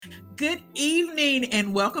Good evening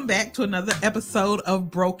and welcome back to another episode of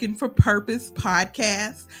Broken for Purpose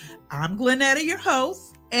podcast. I'm Glennette, your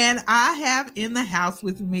host, and I have in the house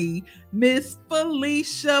with me Miss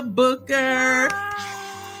Felicia Booker.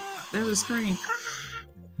 There's a screen.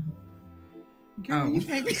 Girl, you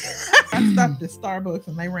can't be. I stopped at Starbucks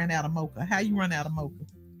and they ran out of mocha. How you run out of mocha?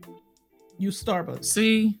 You Starbucks.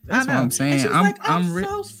 See, that's what I'm saying. I'm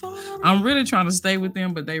so sorry. I'm really trying to stay with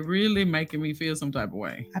them, but they really making me feel some type of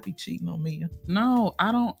way. I be cheating on Mia. No,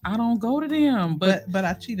 I don't go to them. But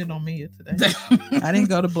I cheated on Mia today. I didn't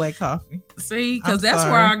go to Black Coffee. See, because that's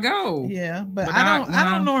where I go. Yeah, but I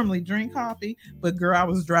don't normally drink coffee. But girl, I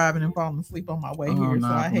was driving and falling asleep on my way here, so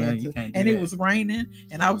I had to. And it was raining,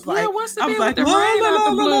 and I was like, what's the deal with the rain out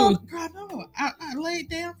the blue? Girl, no, I laid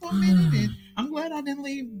down for a minute, and I'm glad I didn't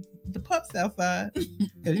leave the pups outside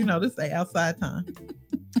because this ain't outside time.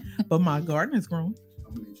 But my garden is growing.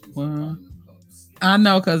 Well, I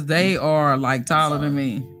know because they are like taller than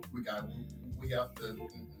me.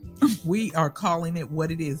 We are calling it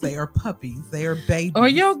what it is. They are puppies. They are babies. Are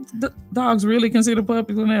your dogs really considered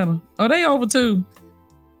puppies, Lynetta? Are they over 2?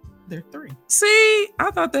 They're 3. See,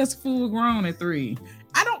 I thought that's full grown at 3.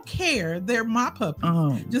 I don't care. They're my puppies.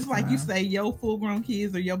 Oh, just like you say, your full grown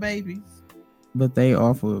kids are your babies. But they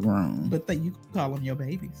are full grown. But you call them your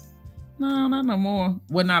babies. No, not no more.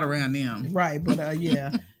 Well, not around them. Right, but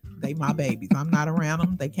yeah, they my babies. I'm not around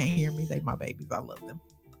them. They can't hear me. They my babies. I love them.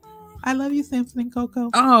 I love you, Samson and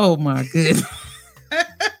Coco. Oh my goodness.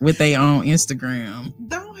 With their own Instagram.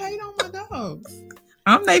 Don't hate on my dogs.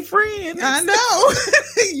 I'm their friend. I know.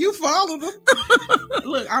 You follow them.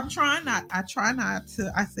 Look, I try not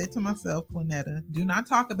to. I said to myself, Glennetta, do not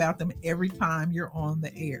talk about them every time you're on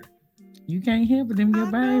the air. You can't help but them your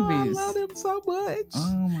babies. I love them so much.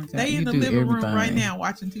 Oh my God. They in the living room right now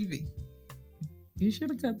watching TV. You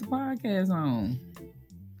should have cut the podcast on.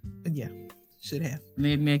 Yeah, should have.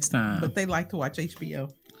 Next time. But they like to watch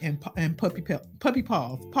HBO and Puppy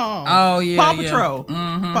Paws. Oh yeah, Paw Patrol.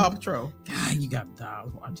 Mm-hmm. Paw Patrol. God, you got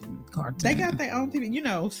dogs watching cartoons. They got their own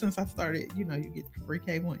TV. Since I started, you get free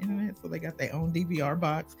cable and internet, so they got their own DVR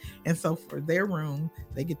box, and so for their room,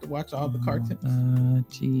 they get to watch all the cartoons.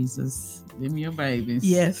 Jesus, give me your babies.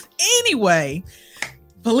 Yes. Anyway,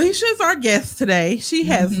 Felicia is our guest today. She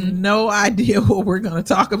has no idea what we're going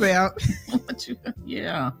to talk about.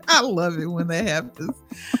 Yeah. I love it when that happens.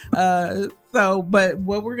 But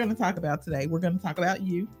what we're going to talk about today, we're going to talk about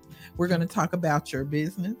you. We're going to talk about your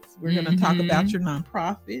business. We're going to talk about your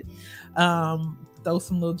nonprofit. Throw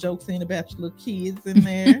some little jokes in about your little kids in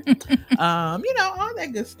there. All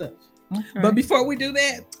that good stuff. Okay. But before we do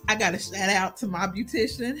that, I got to shout out to my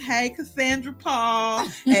beautician. Hey, Cassandra Paul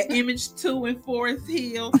at Image 2 in Forest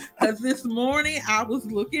Hill. Because this morning I was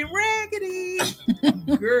looking raggedy.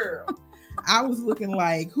 Girl, I was looking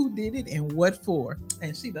like who did it and what for.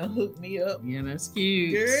 And she done hooked me up. Yeah, that's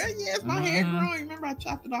cute. Girl, yes, my hair growing. Remember I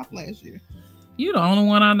chopped it off last year. You the only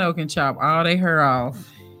one I know can chop all their hair off.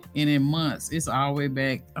 And in months, it's all the way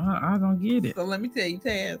back. I don't get it. So let me tell you,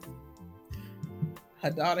 Taz. Her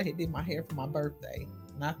daughter had did my hair for my birthday.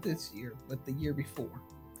 Not this year, but the year before.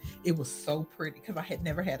 It was so pretty because I had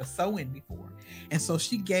never had a sew-in before. And so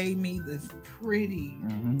she gave me this pretty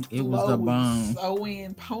it was the bomb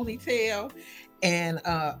sew-in ponytail. And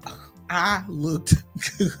I looked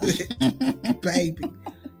good, baby.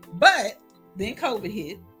 But then COVID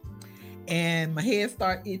hit. And my head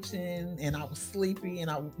started itching and I was sleepy and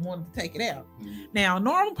I wanted to take it out. Now, a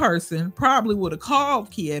normal person probably would have called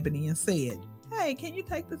Key Ebony and said, hey, can you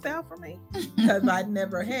take this out for me? Because I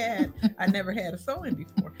never had a sew-in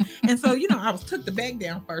before. And so, I took the bag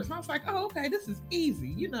down first. And I was like, oh, okay, this is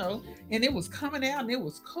easy, And it was coming out and it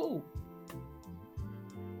was cool.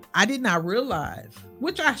 I did not realize,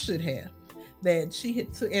 which I should have, that she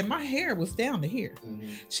had took, and my hair was down to here.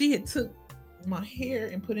 She had took my hair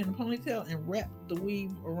and put in a ponytail and wrapped the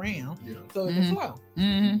weave around so it was low.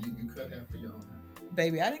 You can cut half of your own hair.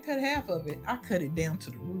 Baby, I didn't cut half of it. I cut it down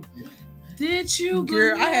to the root. Yeah. Did you,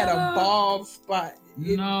 girl? I had a bald spot.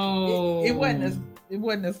 It wasn't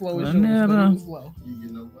as low as yours, but it was low. You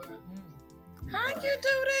know what? How'd you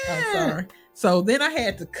do that? I'm sorry. So then I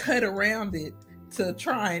had to cut around it to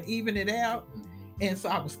try and even it out. And so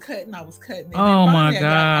I was cutting. And oh my God!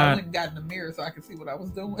 I went and got in the mirror so I could see what I was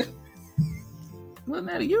doing. Well,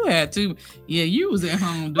 now you had to. Yeah, you was at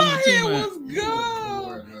home doing my too hair much. was gone.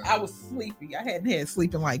 I was sleepy. I hadn't had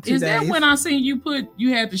sleep in like 2 days. Is that when I seen you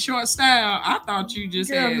had the short style? I thought you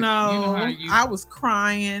just had. No, I was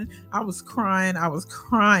crying. I was crying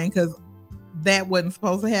because that wasn't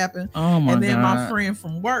supposed to happen. Oh my God. And then my friend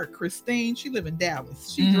from work, Christine, she lived in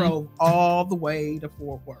Dallas. She drove all the way to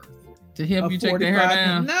Fort Worth. To help you take the hair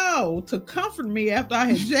down? No, know, to comfort me after I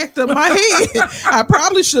had jacked up my head. I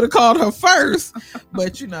probably should have called her first.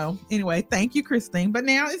 But, anyway, thank you, Christine. But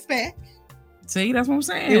now it's back. See, that's what I'm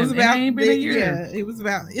saying. It was about, ain't been a year. Yeah,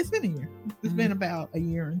 it's been a year. It's been about a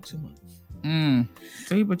year and 2 months.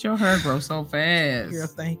 See, but your hair grows so fast. Girl,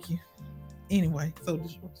 thank you. Anyway, so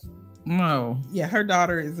does yours. No. Yeah, her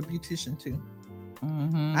daughter is a beautician too.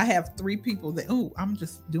 I have 3 people that. Oh, I'm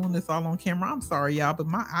just doing this all on camera. I'm sorry, y'all, but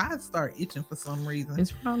my eyes start itching for some reason.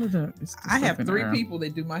 It's probably I have 3 people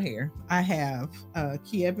that do my hair. I have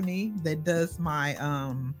Kiebony that does my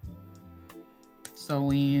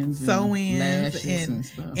sew-ins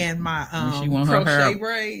and my she want crochet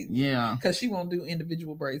braids. Yeah, because she won't do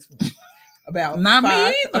individual braids for me. About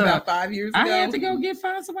 5 years ago, I had to go get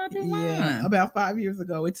find somebody to do mine. About 5 years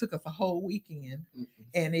ago, it took us a whole weekend,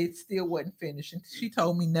 and it still wasn't finished. And she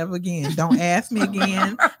told me never again. Don't ask me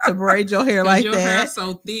again to braid your hair like your that. Your hair's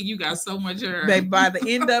so thick, you got so much hair. Baby, by the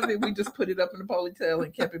end of it, we just put it up in the ponytail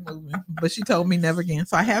and kept it moving. But she told me never again.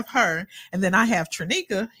 So I have her, and then I have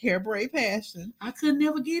Trinika, Hair Braid Passion. I could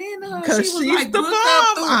never get in her because she's like the bomb.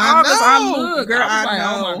 I Girl, I like,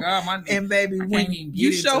 know. Oh my God, my and baby, when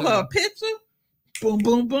you show her a picture. Boom,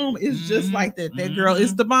 boom, boom. It's just like that. That girl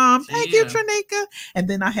is the bomb. Thank you, Trinika. And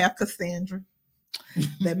then I have Cassandra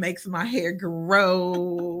that makes my hair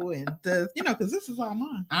grow and does, because this is all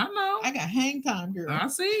mine. I know. I got hang time, girl. I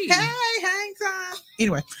see. Hey, hang time.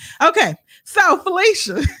 Anyway, okay. So,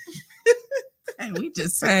 Felicia. Hey, we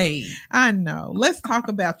just say. I know. Let's talk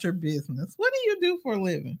about your business. What do you do for a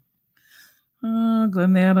living?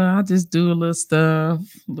 Glennette, I just do a little stuff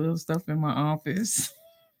in my office.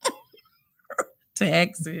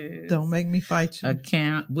 Taxes. Don't make me fight you.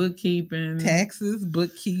 Account, bookkeeping. Taxes,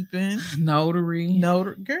 bookkeeping. Notary.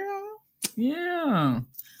 Girl. Yeah.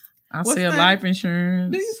 I sell life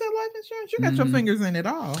insurance. Do you sell life insurance? You got your fingers in it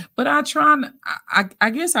all. But I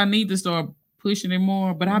guess I need to start pushing it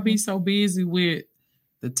more, but I be so busy with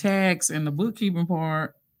the tax and the bookkeeping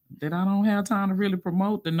part that I don't have time to really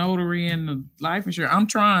promote the notary and the life insurance. I'm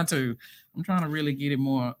trying to really get it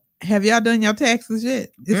more. Have y'all done your taxes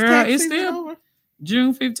yet? Girl, it's still over?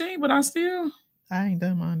 June 15th, but I ain't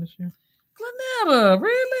done mine this year. Glennette,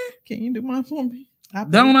 really? Can you do mine for me?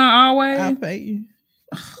 Don't I always? I pay you.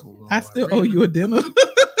 I still owe you a dinner.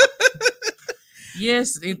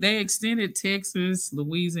 Yes, they extended Texas,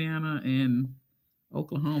 Louisiana, and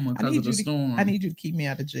Oklahoma because of the storm. I need you to keep me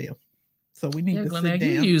out of jail. So we need to Glennette, sit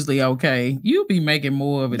down. You usually okay. You be making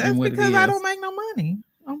more of it than what it is. That's because I don't make no money.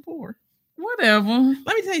 I'm poor. Whatever.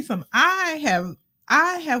 Let me tell you something. I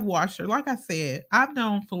have watched her. Like I said, I've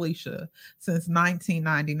known Felicia since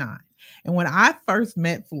 1999. And when I first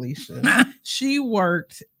met Felicia, she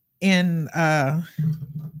worked in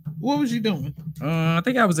what was you doing? I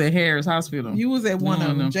think I was at Harris Hospital. You was at one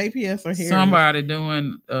of them, JPS or Harris. Somebody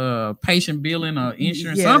doing patient billing or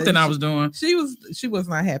insurance, something I was doing. She was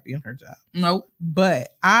not happy in her job. Nope.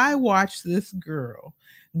 But I watched this girl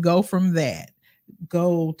go from that,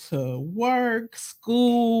 go to work,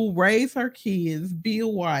 school, raise her kids, be a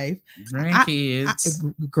wife, grandkids.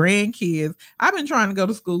 I've been trying to go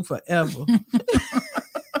to school forever.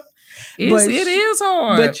 It is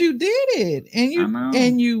hard, but you did it, and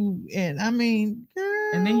I mean,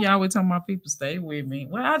 girl. And then y'all would tell my people stay with me.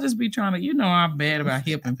 Well, I just be trying to, I'm bad about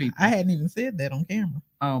helping people. I hadn't even said that on camera.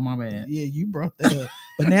 Oh, my bad. Yeah, you brought that up,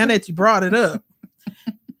 but now that you brought it up,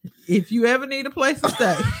 if you ever need a place to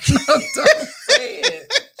stay, don't say it.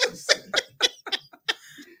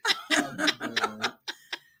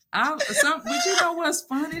 But you know what's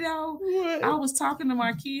funny though? What? I was talking to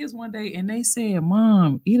my kids one day and they said,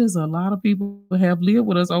 "Mom, it is a lot of people who have lived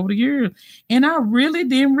with us over the years," and I really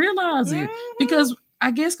didn't realize it because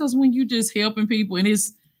when you just helping people and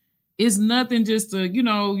it's nothing just to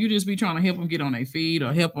you just be trying to help them get on their feet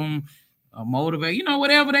or help them motivate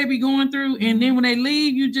whatever they be going through, and then when they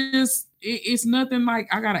leave, you just it's nothing like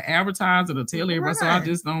I gotta advertise it or tell everybody. So I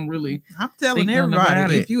just don't really. I'm telling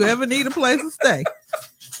everybody if you ever need a place to stay.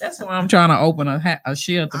 That's why I'm trying to open a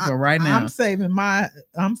shelter for right now. I'm saving mine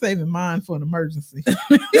for an emergency.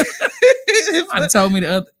 Somebody told me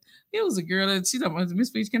it was a girl that she told Miss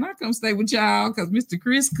Peach, can I come stay with y'all? Because Mr.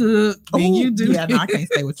 Chris cooked. And you do. Yeah, no, I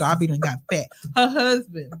can't stay with y'all. I be done got fat. Her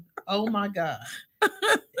husband, oh my God.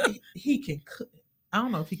 He can cook. I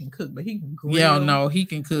don't know if he can cook, but he can grill. Yeah, no, he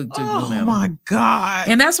can cook too. Oh my God.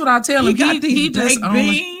 And that's what I tell him. He just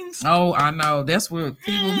beans. Oh, I know. That's what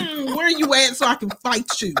people where you at so I can fight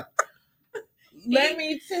you? Let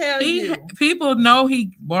me tell you. People know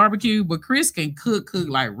he barbecue, but Chris can cook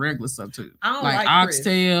like regular stuff too. I don't like Chris.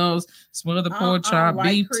 Oxtails, smothered pork chop,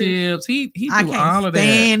 beef tips. He do all of that. I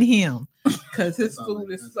can't stand him because his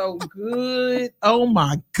food is so good. Oh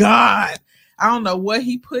my God. I don't know what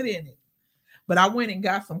he put in it. But I went and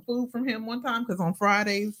got some food from him one time because on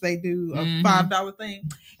Fridays they do a $5 thing,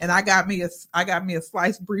 and I got me a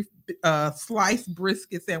sliced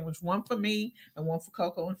brisket sandwich, one for me and one for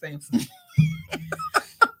Coco and Samson.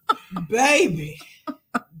 Baby,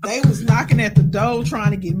 they was knocking at the door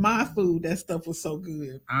trying to get my food. That stuff was so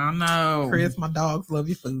good. I know, Chris. My dogs love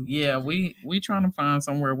your food. Yeah, we trying to find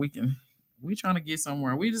somewhere we trying to get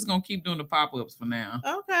somewhere. We just gonna keep doing the pop-ups for now.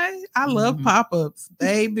 Okay. I love pop-ups.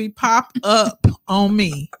 Baby, pop up on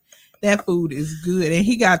me. That food is good. And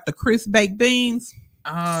he got the crisp baked beans.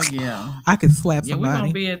 Oh yeah. I could slap somebody. We're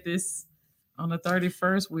gonna be at this on the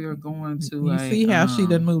 31st. We are going to see how she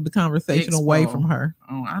done moved the conversation away from her.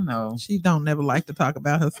 Oh, I know. She don't never like to talk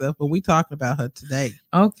about herself, but we talking about her today.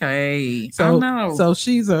 Okay. So I know. So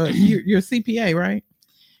she's you're a CPA, right?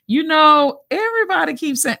 You know, everybody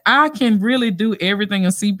keeps saying I can really do everything a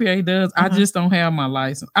CPA does. I just don't have my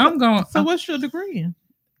license. So what's your degree in?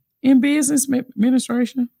 In business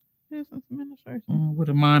administration. Business administration. With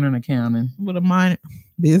a minor in accounting. With a minor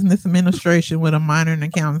business administration with a minor in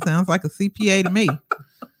accounting. Sounds like a CPA to me.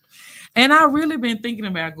 And I really been thinking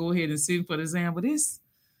about go ahead and sit for the exam, but it's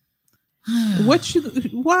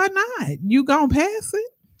why not? You gonna pass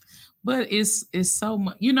it? But it's so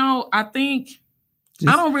much. You know, I think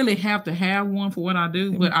I don't really have to have one for what I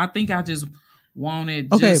do, but I think I just want it.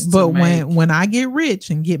 Okay, but when I get rich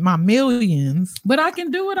and get my millions, but I can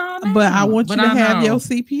do it all now. But I want you to have your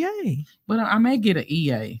CPA. But I may get an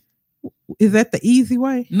EA. Is that the easy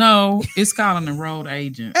way? No, it's called an enrolled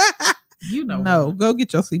agent. You know, no, go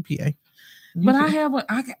get your CPA. But I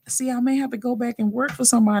may have to go back and work for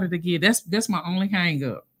somebody to get. That's my only hang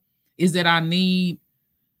up, is that I need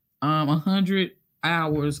 100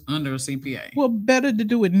 hours under a CPA. Well, better to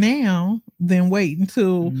do it now than wait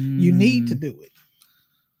until you need to do it.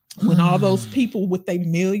 When all those people with their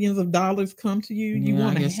millions of dollars come to you, you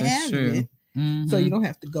want to have it, so you don't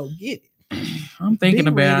have to go get it. I'm thinking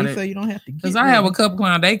about it, so you don't have to. Because I have a couple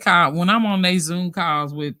clients. They call when I'm on their Zoom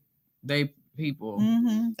calls with they people.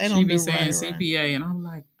 They she be saying CPA, and I'm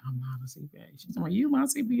like, I'm not a CPA. She's like, you my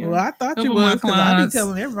CPA? Well, I thought you was, because I be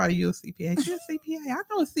telling everybody you're a CPA. You're a CPA. I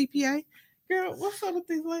know a CPA. Girl, what's up with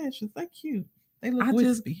these lashes? They're cute. They look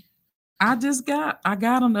wispy. I got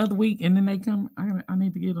them the other week, and then they come. I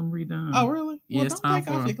need to get them redone. Oh, really? Yeah, well, don't take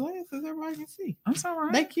off your glasses. Everybody can see. That's all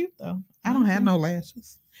right. They cute though. I don't have no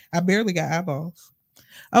lashes. I barely got eyeballs.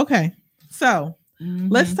 Okay, so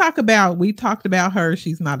let's talk about. We talked about her.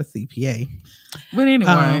 She's not a CPA, but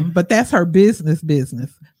anyway, but that's her business.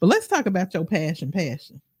 But let's talk about your passion.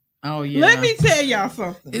 Oh yeah. Let me tell y'all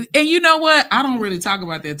something. And you know what? I don't really talk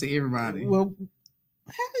about that to everybody. Well,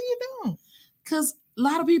 how you don't? Because a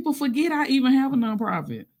lot of people forget I even have a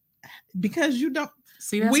nonprofit. Because you don't.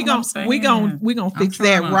 See, that's we gonna fix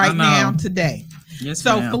that right now today. Yes,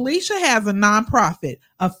 so ma'am. Felicia has a nonprofit,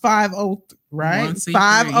 a 50, right? 50.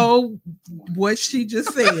 What she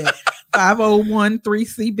just said.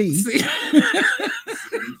 5013CB.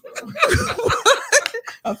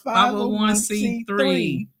 A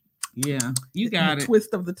 501c3. Yeah, you got it.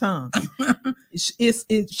 Twist of the tongue.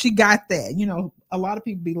 She got that. You know, a lot of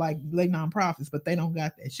people be like, they nonprofits, but they don't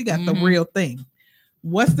got that. She got the real thing.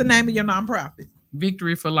 What's the name of your nonprofit?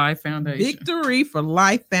 Victory for Life Foundation. Victory for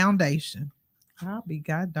Life Foundation. I'll be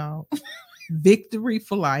God dog. Victory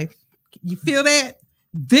for Life. You feel that?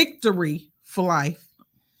 Victory for Life.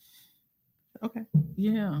 Okay.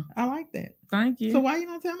 Yeah. I like that. Thank you. So why you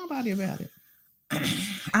don't tell nobody about it?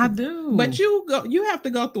 I do. But you have to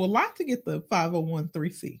go through a lot to get the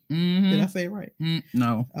 501c3. Did I say it right?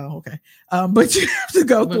 No. Oh, okay. But you have to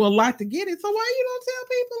go through a lot to get it. So why you don't tell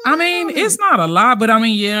people? I mean, it's not a lot, but I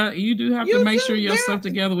mean, yeah, you do have to make sure your stuff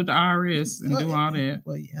together with the IRS and do all that.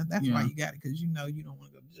 Well, yeah, that's why you got it, because you know you don't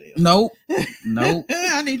want to go to jail. Nope.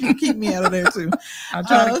 I need you to keep me out of there too. I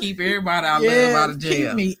try to keep everybody out of jail.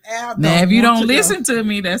 Keep me out. Now, if you don't listen to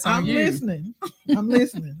me, that's on you. I'm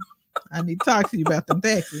listening. I need to talk to you about them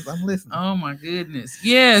taxes. I'm listening. Oh my goodness.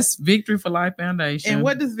 Yes, Victory for Life Foundation. And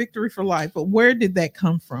what does Victory for Life? But where did that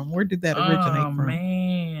come from? Where did that originate from?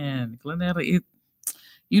 Man, Glennette,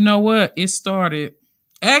 you know what? It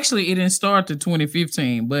didn't start to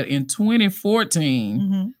 2015, but in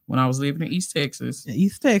 2014, when I was living in East Texas.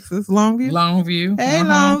 Longview. Hey,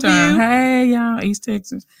 Longview. Hey, y'all, East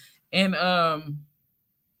Texas. And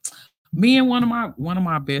me and one of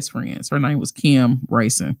my best friends, her name was Kim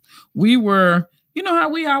Racing. We were you know how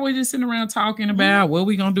we always just sitting around talking about what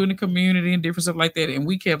we gonna do in the community and different stuff like that. And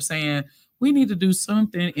we kept saying we need to do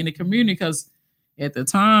something in the community because at the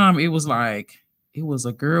time it was like it was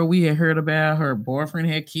a girl we had heard about. Her boyfriend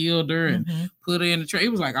had killed her and put her in the train.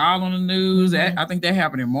 It was like all on the news. I think that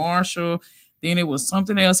happened in Marshall. Then it was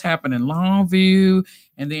something else happened in Longview.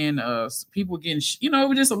 And then people getting, it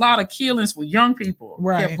was just a lot of killings with young people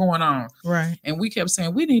kept going on. Right. And we kept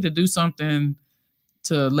saying, we need to do something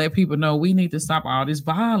to let people know we need to stop all this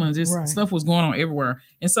violence. This stuff was going on everywhere.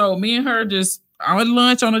 And so me and her just, on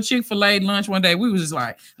lunch, on a Chick-fil-A lunch one day, we was just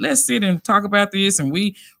like, let's sit and talk about this. And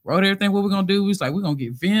we wrote everything what we're going to do. We was like, we're going to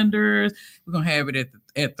get vendors. We're going to have it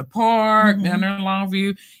at the park down there in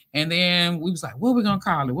Longview. And then we was like, what we going to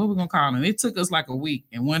call it? What we going to call it? And it took us like a week.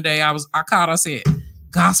 And one day I called, I said,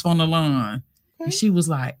 Gospel on the Lawn. And she was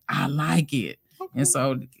like, I like it. And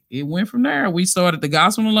so it went from there. We started the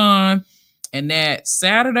Gospel on the Lawn. And that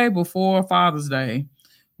Saturday before Father's Day,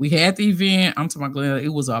 we had the event. I'm talking about Glennette. It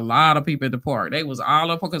was a lot of people at the park. They was all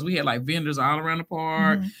up because we had like vendors all around the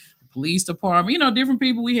park, police department, different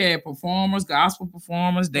people. We had performers, gospel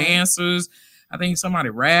performers, dancers. I think somebody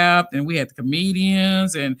rapped, and we had the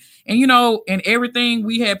comedians and everything.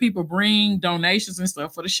 We had people bring donations and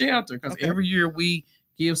stuff for the shelter because every year we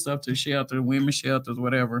give stuff to the shelter, women's shelters,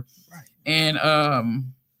 whatever. Right. And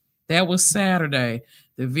that was Saturday.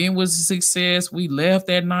 The event was a success. We left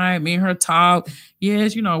that night. Me and her talked.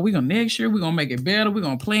 Yes, we're going to next year. We're going to make it better. We're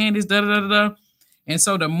going to plan this, da-da-da-da-da. And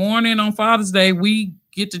so the morning on Father's Day, we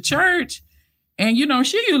get to church. And,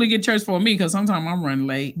 she usually get to church for me because sometimes I'm running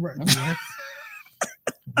late. Right.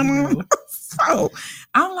 So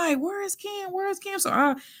I'm like, where is Kim? Where is Kim? So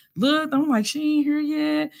I looked. I'm like, she ain't here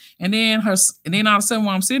yet. And then all of a sudden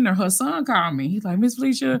while I'm sitting there, her son called me. He's like, Miss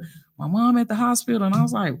Felicia, my mom at the hospital. And I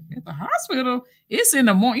was like, at the hospital? It's in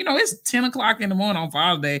the morning. It's 10 o'clock in the morning on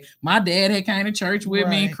Father's Day. My dad had came to church with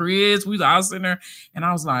me. Chris, we was all sitting there. And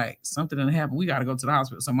I was like, something didn't happen. We got to go to the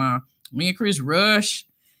hospital. So me and Chris rush.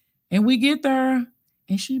 And we get there.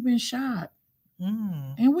 And she been shot.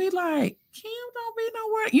 And we like, Kim don't be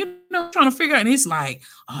nowhere. Trying to figure out. And it's like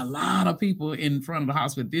a lot of people in front of the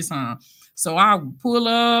hospital this time. So I pull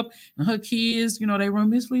up. And her kids, they run,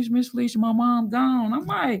 Miss Felicia, my mom gone. I'm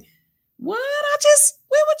like, what?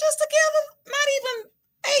 We were just together not even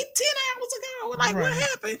 8-10 hours ago. Like, what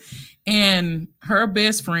happened? And her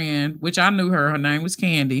best friend, which I knew her name was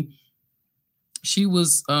Candy. She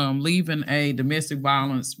was leaving a domestic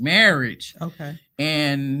violence marriage. Okay.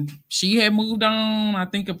 And she had moved on. I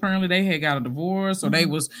think apparently they had got a divorce. So they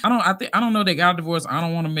was, I don't know they got a divorce. I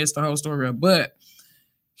don't want to mess the whole story up. But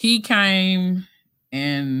he came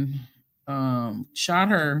and shot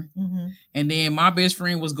her. And then my best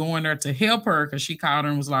friend was going there to help her because she called her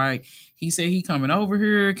and was like, he said he come over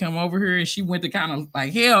here. And she went to kind of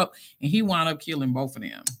like help. And he wound up killing both of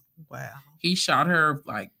them. Wow. He shot her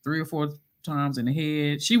like 3 or 4 times in the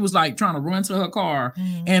head. She was like trying to run to her car.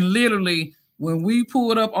 And literally when we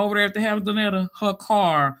pulled up over there at the house of Glennette, her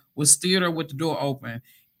car was still there with the door open.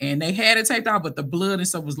 And they had it taped out, but the blood and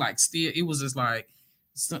stuff was like still, it was just like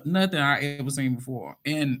nothing I ever seen before.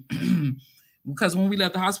 And because when we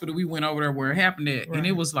left the hospital, we went over there where it happened at. And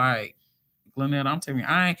it was like, Glennette, I'm telling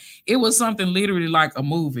you, it was something literally like a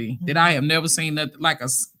movie that I have never seen, nothing like a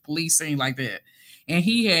police scene like that. And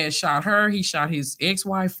he had shot her. He shot his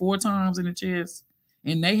ex-wife 4 times in the chest.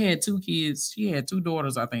 And they had 2 kids. She had 2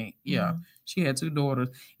 daughters, I think. Yeah, she had 2 daughters.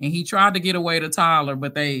 And he tried to get away to Tyler,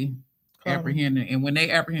 but they apprehended. And when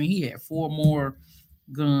they apprehended, he had 4 more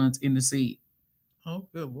guns in the seat. Oh,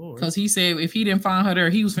 good Lord. Because he said if he didn't find her there,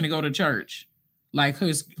 he was going to go to church. Like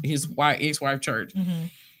his ex-wife church.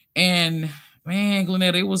 And man,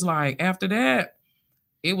 Glennette, it was like after that,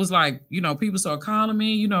 it was like, people started calling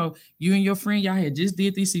me, you and your friend, y'all had just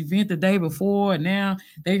did this event the day before. And now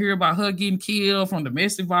they hear about her getting killed from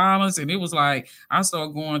domestic violence. And it was like, I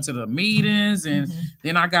started going to the meetings and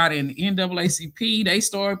then I got in NAACP. They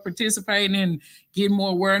started participating and getting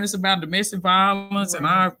more awareness about domestic violence. And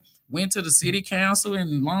I went to the city council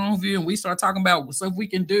in Longview and we started talking about stuff we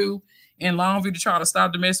can do in Longview to try to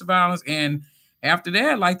stop domestic violence. And after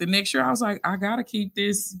that, like the next year, I was like, I got to keep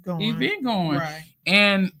this event going. Right.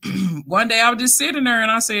 And one day I was just sitting there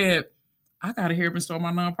and I said, I got to help and start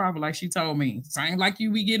my nonprofit like she told me. Same like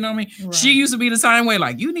you be getting on me. Right. She used to be the same way.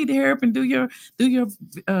 Like, you need to help and do your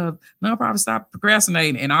nonprofit, stop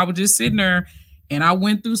procrastinating. And I was just sitting there and I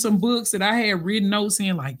went through some books that I had written notes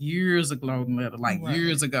in like years ago,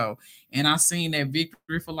 years ago. And I seen that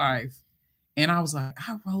Victory for Life. And I was like,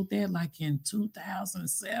 I wrote that like in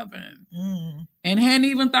 2007 and hadn't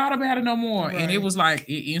even thought about it no more. Right. And it was like,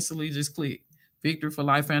 it instantly just clicked. Victory for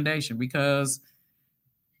Life Foundation, because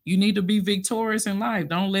you need to be victorious in life.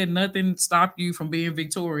 Don't let nothing stop you from being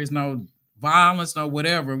victorious. No violence, no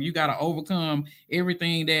whatever. You got to overcome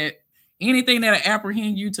anything that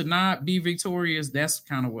apprehend you to not be victorious. That's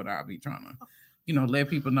kind of what I'll be trying to, let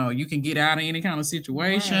people know. You can get out of any kind of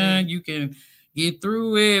situation. Right. You can get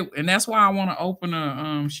through it, and that's why I want to open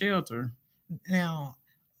a shelter. Now,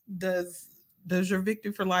 does your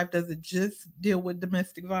Victory for Life, does it just deal with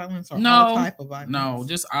domestic violence or no, all type of violence? No,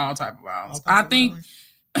 just all type of violence. I think,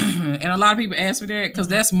 and a lot of people ask me that because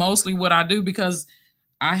that's mostly what I do, because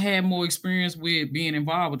I had more experience with being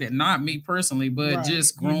involved with it. Not me personally, but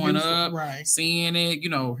just growing up, seeing it,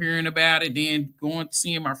 hearing about it, then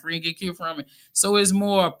seeing my friend get killed from it. So it's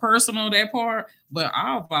more personal, that part. But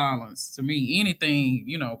all violence, to me, anything,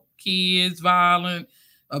 kids, violent,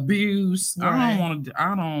 abuse. Right.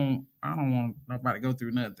 I don't want nobody to go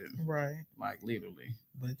through nothing. Right. Like literally.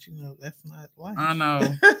 But that's not life. I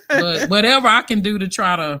know. But whatever I can do to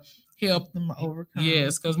try to help them overcome.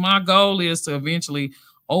 Yes, because my goal is to eventually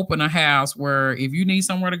open a house where if you need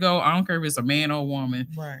somewhere to go, I don't care if it's a man or a woman,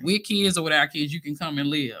 with kids or without kids, you can come and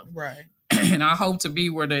live. Right. And I hope to be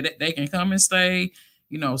where they can come and stay,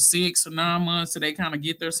 6 or 9 months, so they kind of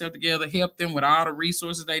get themselves together, help them with all the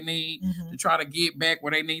resources they need to try to get back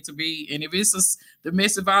where they need to be. And if it's a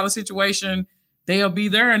domestic violence situation, they'll be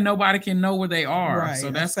there and nobody can know where they are. Right. So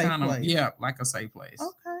that's kind of, like a safe place.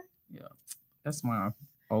 Okay. Yeah. That's my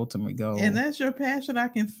ultimate goal. And that's your passion. I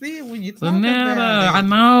can see it when you talk about it. I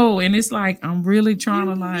know. And it's like, I'm really trying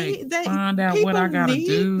to find out what I got to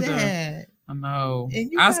do. I know.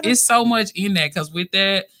 It's so much in that, because with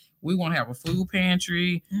that, we want to have a food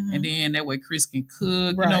pantry, and then that way Chris can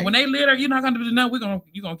cook. Right. When they litter, you're not going to do nothing.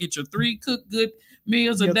 You're going to get your 3 cooked good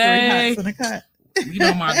meals a day. 3 hots in a cut.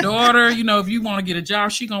 My daughter, if you want to get a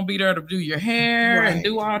job, she's going to be there to do your hair and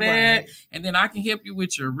do all that. Right. And then I can help you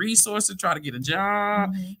with your resources, try to get a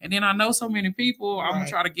job. And then I know so many people. I'm going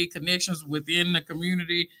to try to get connections within the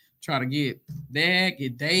community, try to get that,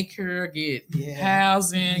 get daycare, get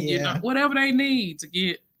housing, get whatever they need to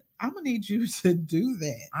get. I'm going to need you to do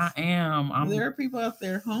that. I am. There are people out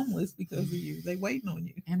there homeless because of you. They waiting on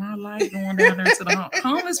you. And I like going down there to the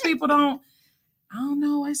homeless people. I don't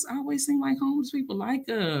know. It's always seemed like homeless people like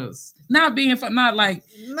us. Not like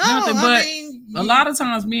nothing, but a lot of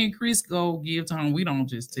times me and Chris go give to them. We don't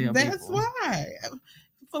just tell people. That's why.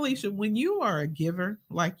 Felicia, when you are a giver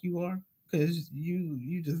like you are, because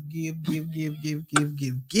you just give.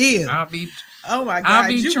 Oh my God. I'll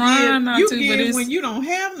be trying not to, give but it's when you don't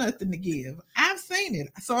have nothing to give. I've seen it,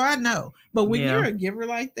 so I know. But when you're a giver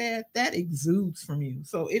like that exudes from you.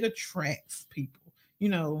 So it attracts people,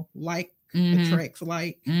 attracts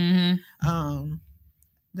like. They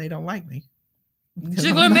don't like me.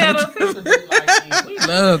 Glennette, we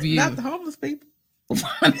love you. Not the homeless people.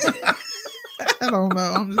 I don't know.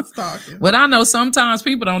 I'm just talking. But I know sometimes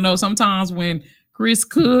people don't know. Sometimes when Chris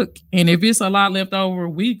cook, and if it's a lot left over,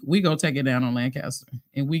 we go take it down on Lancaster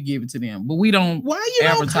and we give it to them. But we don't. Why you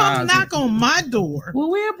don't come knock on my door?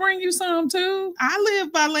 Well, we'll bring you some too. I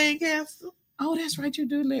live by Lancaster. Oh, that's right. You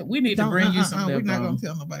do live. We need to bring you some. We're not gonna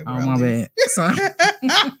tell nobody. Oh, my bad.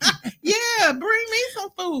 Yeah, bring me some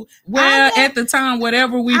food. Well, at the time,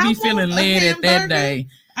 whatever we be feeling led at that day.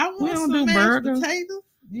 We don't do burgers. Potatoes.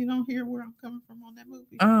 You don't hear where I'm coming from on that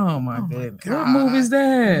movie. Oh my goodness. What movie is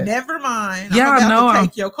that? Never mind. Y'all know to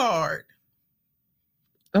take your card.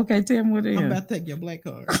 Okay, tell me what it is. I'm about to take your black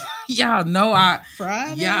card. Y'all know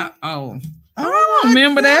Friday. Yeah. Oh, I don't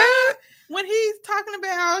remember that. When he's talking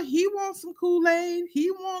about he wants some Kool-Aid, he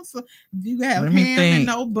wants you have ham and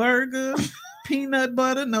no burger, peanut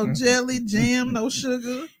butter, no jelly, jam, no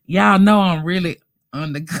sugar. Y'all know I'm really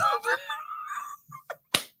undercover.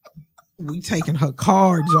 We taking her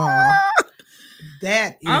card, y'all.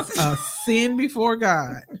 That is a sin before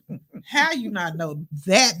God. How you not know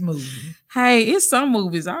that movie? Hey, it's some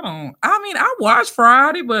movies I watched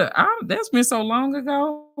Friday, but that's been so long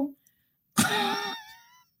ago.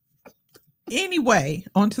 Anyway,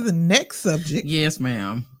 on to the next subject. Yes,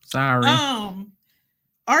 ma'am. Sorry.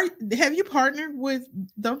 Have you partnered with?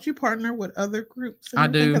 Don't you partner with other groups? I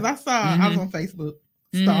do. Because I saw I was on Facebook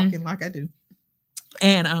stalking like I do.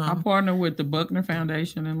 And I partner with the Buckner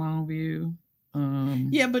Foundation in Longview.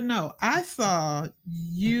 Yeah, but no, I saw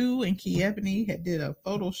you and Key Ebony did a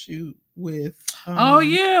photo shoot with.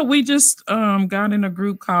 We just got in a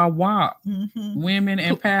group called WAP, Women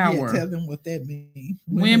Empower. Yeah, tell them what that means.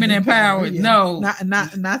 Women Empower. Yeah. No,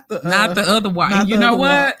 not the other WAP. You know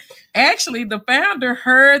what? Actually, the founder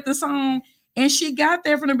heard the song and she got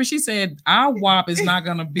there from them, but she said our WAP is not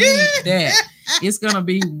gonna be that. It's gonna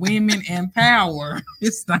be Women Empower.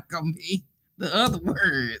 It's not gonna be the other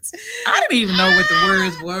words. I didn't even know what the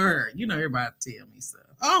words were. You know, everybody tell me stuff.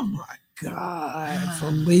 Oh my God,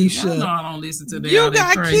 Felicia. Y'all know I don't listen to that. You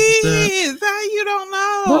got crazy kids. stuff. How you don't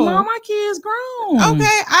know? But all my kids grown.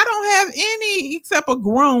 Okay, I don't have any except a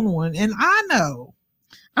grown one, and I know.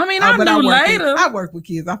 I mean, I knew later. I work with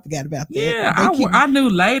kids. I forgot about that. Yeah, I knew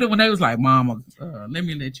later when they was like, "Mama, let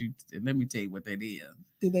me tell you what that is."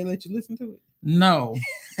 Did they let you listen to it? No,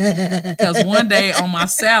 because one day on my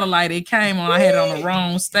satellite it came on. I had it on the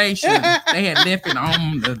wrong station. They had left it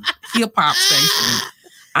on the hip hop station.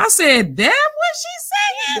 I said, "That's what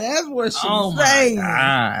she saying." That's what she saying. Oh my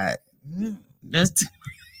God, that's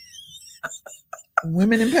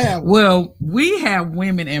women in power. Well, we have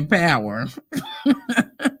women in power,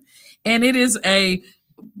 and it is a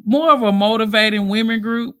more of a motivating women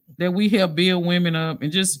group that we help build women up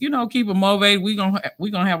and just keep them motivated.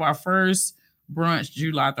 We're gonna have our first brunch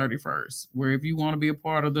July 31st, where if you want to be a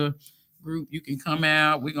part of the group, you can come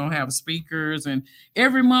out. We're gonna have speakers, and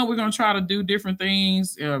every month we're gonna try to do different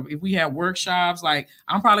things. If we have workshops, like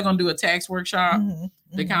I'm probably gonna do a tax workshop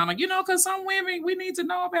to kind of because some women we need to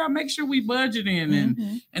know about, make sure we budgeting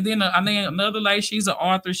and then another lady, she's an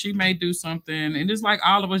author, she may do something, and it's like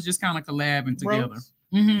all of us just kind of collabing together.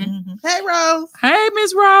 Hey Rose. Hey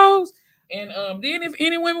Miss Rose. And then if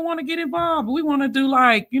any women want to get involved, we want to do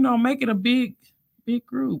make it a big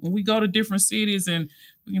group. When we go to different cities and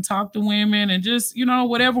we can talk to women and just,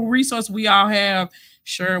 whatever resource we all have,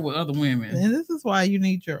 share with other women. And this is why you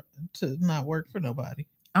need to not work for nobody.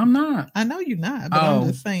 I'm not. I know you're not, but I'm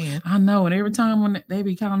just saying. I know. And every time when they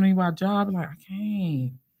be calling me about job, I'm like, I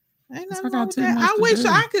can't. I wish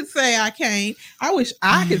I could say I can't. I wish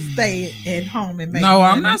I could stay at home and make. No,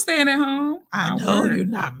 money. I'm not staying at home. I know you're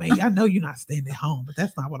not, man. I know you're not staying at home, but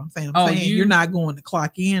that's not what I'm saying. I'm saying you're not going to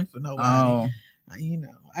clock in for nobody. Oh,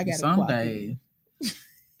 I got some days.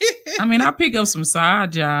 I mean, I pick up some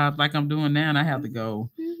side jobs like I'm doing now, and I have to go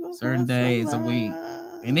certain days a week,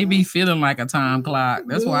 and they be feeling like a time clock.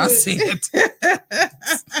 That's why I said it.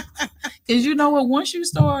 Because you know what? Once you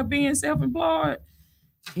start being self-employed,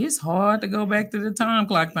 it's hard to go back to the time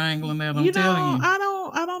clock thing, Glennette. I'm telling you.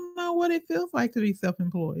 I don't know what it feels like to be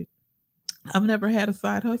self-employed. I've never had a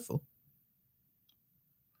side hustle.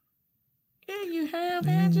 Yeah, you have,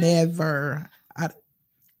 haven't you? Never.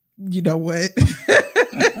 You know what? No.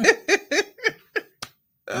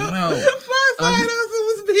 My side hustle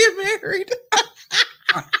was being married.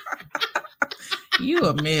 You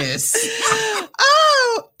a mess.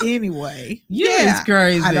 Oh, anyway. It's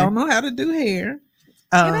crazy. I don't know how to do hair.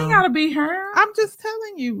 It ain't gotta be her. I'm just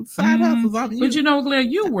telling you, side hustles. But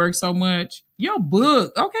Glenn, you work so much. Your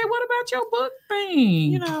book. Okay, what about your book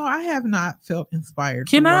thing? I have not felt inspired.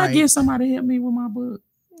 Can I get somebody to help me with my book?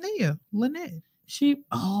 Yeah, Glennette.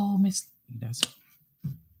 Miss. That's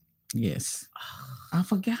yes. I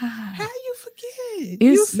forgot. How you forget?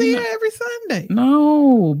 You see her every Sunday.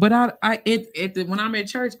 No, but when I'm at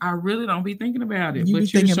church, I really don't be thinking about it. You be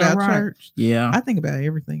thinking about church? Yeah, I think about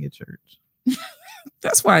everything at church.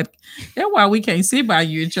 That's why we can't sit by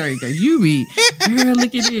you in church, because you be, girl,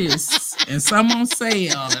 look at this, and some on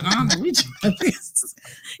sale, and I'm like,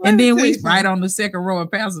 and then we right on the second row,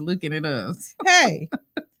 and pastor looking at us. Hey,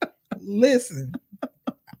 listen.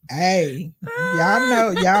 Hey,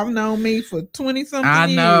 y'all know me for 20-something years.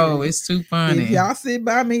 I know, it's too funny. If y'all sit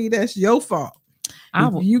by me, that's your fault.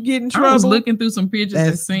 If you get in trouble, I was looking through some pictures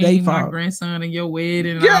and seeing my grandson and your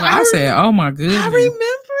wedding, and I said, "Oh my goodness!" I remember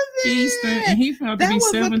that. Easter, and he felt to be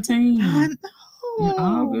 17. I know. In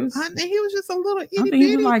August. He was just a little itty bitty. I think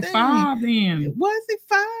he was like 5 then. Was he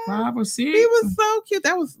 5? 5 or 6? He was so cute.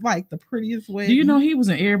 That was like the prettiest wedding. Do you know he was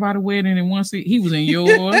in everybody's wedding, and once he was in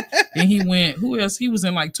yours, and he went. Who else? He was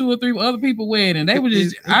in like 2 or 3 other people's wedding. They were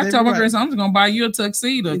just. I told my grandson, I'm just gonna buy you a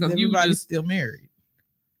tuxedo because you just still married.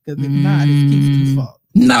 Because if not, it's Keith's fault.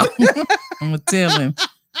 No, I'm gonna tell him.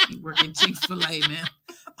 He working Chick-fil-A, man.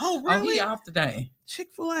 Oh, really? Oh, he off today.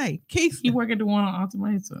 Chick-fil-A. Keith. He working the one on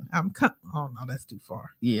Automata. Oh no, that's too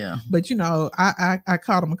far. Yeah. But I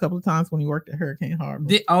caught him a couple of times when he worked at Hurricane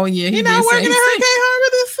Harbor. Oh yeah, he not working at Hurricane Harbor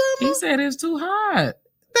this summer. He said it's too hot.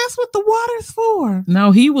 That's what the water's for.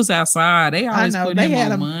 No, he was outside. They always put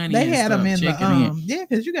him on money. They had him in the yeah,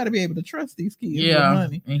 because you got to be able to trust these kids with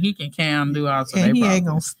money. And he can do also. And he ain't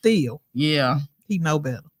gonna steal. Yeah, he know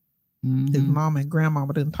better. His mama and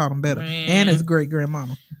grandmama didn't taught him better, and his great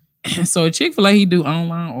grandmama. So at Chick-fil-A, he do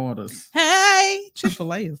online orders. Hey,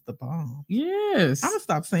 Chick-fil-A is the bomb. Yes, I'm gonna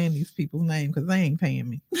stop saying these people's names because they ain't paying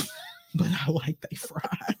me, but I like they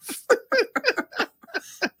fries.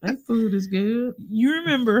 That food is good. You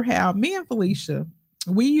remember how me and Felicia,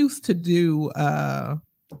 we used to do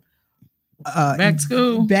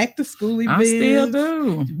back to school events. I still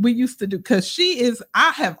do. We used to do, because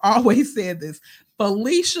I have always said this,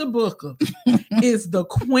 Felicia Booker is the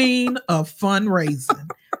queen of fundraising.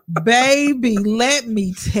 Baby, let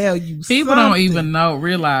me tell you, people don't even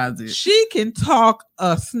realize it. She can talk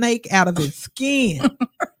a snake out of its skin.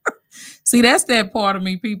 See, that's that part of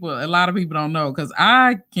me a lot of people don't know, because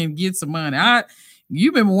I can get some money.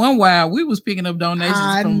 You remember one while we was picking up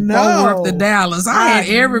donations from Fort Worth to Dallas. I had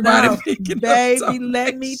everybody picking up donations. Baby,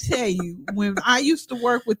 let me tell you, when I used to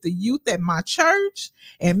work with the youth at my church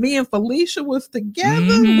and me and Felicia was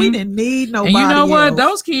together, we didn't need nobody And you know what? else.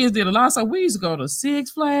 Those kids did a lot. So we used to go to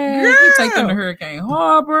Six Flags. We take them to Hurricane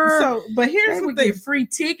Harbor. But here's the thing. Get free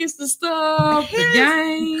tickets to stuff, the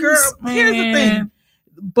games. Girl, here's the thing.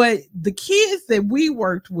 But the kids that we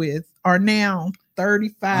worked with are now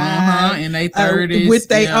 35 in their 30s with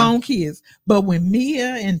their own kids. But when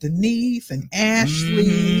Mia and Denise and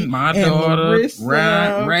Ashley, my daughter, Larissa,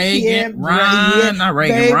 Ryan.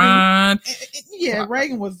 Yeah,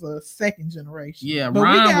 Reagan was a second generation. Yeah, but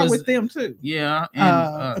Ryan we got with them too. Yeah,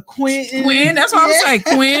 and Quinn. That's what I was saying.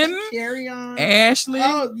 Quinn, Carry on, Ashley.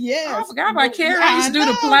 Oh yeah, I forgot about Carrie. Used to do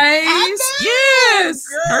the plays. Yes,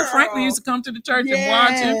 her Franklin used to come to the church and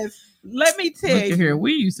watch it. Let me tell you. Here,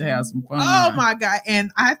 we used to have some fun. Oh my God.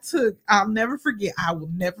 And I will never forget.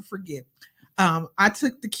 I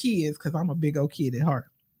took the kids, because I'm a big old kid at heart.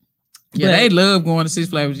 Yeah, they love going to Six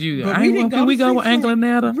Flags with you. Can we go with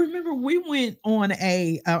Glennette? Remember, we went on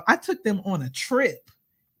I took them on a trip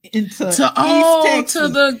into East Texas. to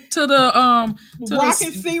the Rock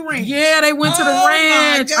and Sea Ranch. Yeah, they went to the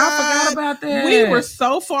ranch. I forgot about that. We were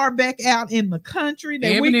so far back out in the country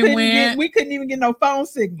that we couldn't even get no phone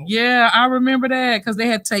signal. Yeah, I remember that, because they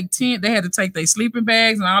had to take tent. They had to take their sleeping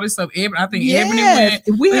bags and all this stuff. I think Ebony went.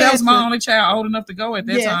 That was my only child old enough to go at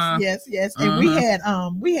that time. Yes. And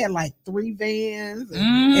we had like 3 vans,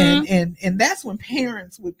 and that's when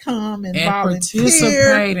parents would come and volunteer,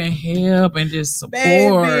 participate and help and just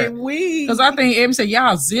support. Because I think Ebony said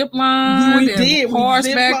y'all zip line. We did.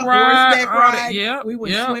 Horseback ride. Yeah, we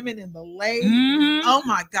went swimming in the lake. Oh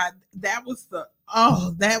my God, that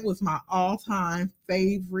was my all-time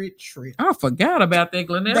favorite trip. I forgot about that,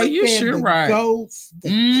 Glennette. You sure right. Goats, the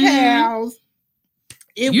cows.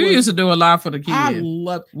 You used to do a lot for the kids. I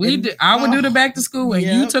love. I would do the back to school, and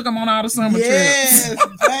you took them on all the summer trips. Yes,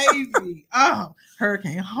 baby.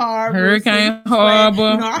 Hurricane Harbor.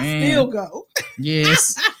 I still go.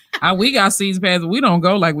 Yes. We got season passes. We don't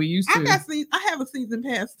go like we used to. I have a season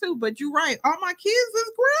pass too, but you're right. All my kids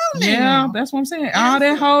is grown now. Yeah, that's what I'm saying. All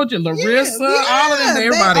that hold you, Larissa, all of them,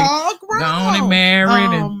 everybody all grown. Gone and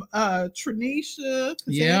married. Tranisha,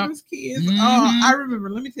 Cassandra's kids. I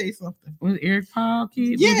remember. Let me tell you something. Was Eric Paul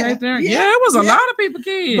kids? Yeah, it was a lot of people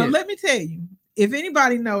kids. But let me tell you, if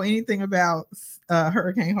anybody know anything about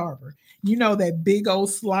Hurricane Harbor, you know that big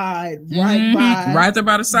old slide right there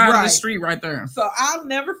by the side of the street right there. So I'll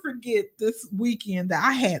never forget this weekend that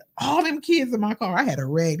I had all them kids in my car. I had a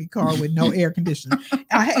raggedy car with no air conditioning.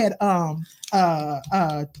 I had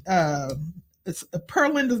it's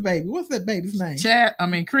Perlinda's baby. What's that baby's name?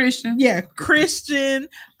 Christian. Yeah, Christian,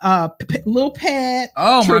 Lil Pat.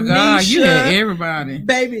 Oh my Tranisha, God, you had everybody.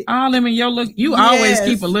 Baby. All them in your look. You always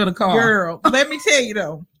keep a little car. Girl, let me tell you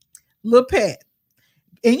though, Lil Pat.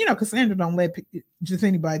 And Cassandra don't let just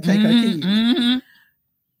anybody take her kids.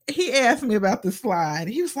 He asked me about the slide.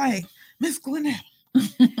 He was like, Miss Glennette.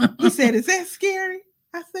 He said, "Is that scary?"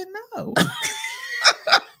 I said, "No."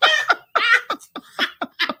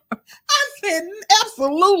 I said,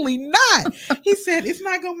 "Absolutely not." He said, "It's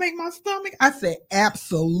not gonna make my stomach." I said,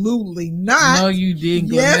 "Absolutely not." No, you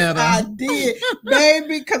didn't. Yes, I did,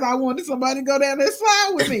 baby, because I wanted somebody to go down that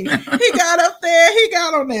slide with me. He got up there. He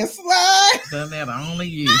got on that slide. Done that only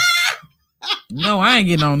you. No, I ain't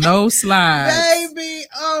getting on no slides, baby.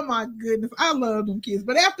 Oh my goodness, I love them kids.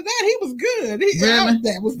 But after that, he was good.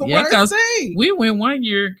 That was the worst thing. We went one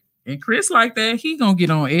year. And Chris like that, he gonna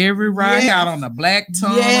get on every ride out on the black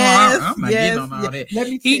tongue. I'm not getting on all that.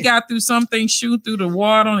 He got through something, shoot through the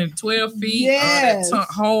water on 12 feet. Yes. That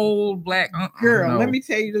whole black. Girl, let me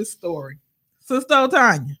tell you this story. Sister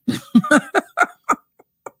Tanya.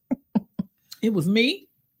 It was me.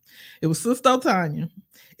 It was Sister Tanya.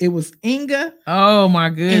 It was Inga. Oh my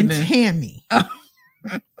goodness. And Tammy.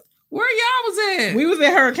 Where y'all was at? We was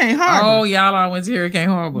at Hurricane Harbor. Oh, y'all all went to Hurricane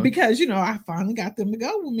Harbor. Because, I finally got them to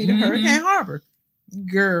go with me to Hurricane Harbor.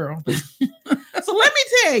 Girl. So let me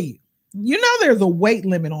tell you, there's a weight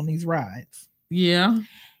limit on these rides. Yeah.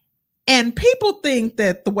 And people think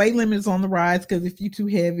that the weight limit is on the rides because if you're too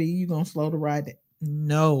heavy, you're going to slow the ride down.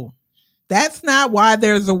 No, that's not why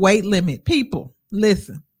there's a weight limit. People,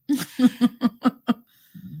 listen.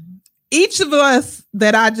 Each of us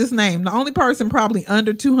that I just named, the only person probably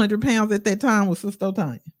under 200 pounds at that time was Sister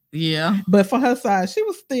Tanya. Yeah. But for her size, she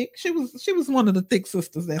was thick. She was one of the thick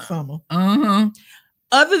sisters that summer.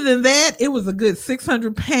 Other than that, it was a good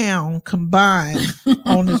 600 pound combined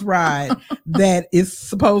on this ride that is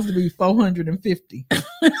supposed to be 450.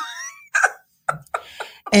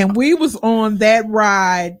 And we was on that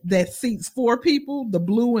ride that seats 4 people, the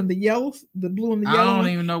blue and the yellow. I don't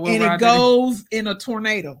even know what and ride it goes in a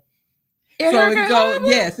tornado. So it goes,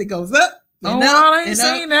 yes, it goes up. And up, I ain't and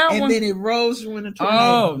seen up, that and one. then it rolls you in a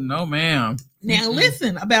tornado. Oh, no, ma'am. Now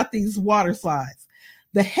listen about these water slides.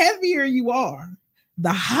 The heavier you are,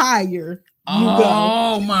 the higher you go.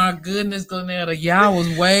 Oh my goodness, Glennette, y'all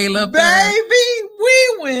was way up there. Baby,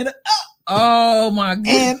 we went up. Oh my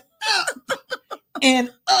goodness.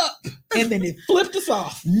 And up. And then it flipped us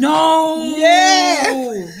off. No.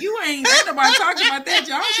 Yes. You ain't nobody talking about that.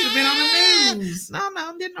 Y'all should have been on the news. No,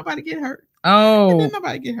 didn't nobody get hurt. Oh. Didn't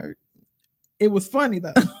nobody get hurt. It was funny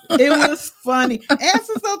though. It was funny. Ask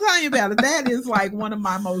us so tell you about it. That is like one of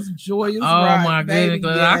my most joyous rides. Oh my goodness.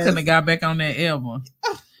 Yes. I couldn't have got back on that ever.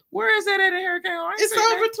 Where is that at in Hurricane? It's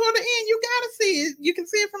over toward the end. You gotta see it. You can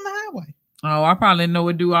see it from the highway. Oh, I probably didn't know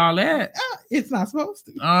it do all that. It's not supposed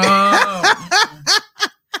to. Oh.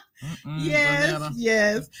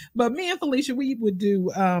 Yes. But me and Felicia, we would do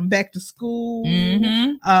back to school,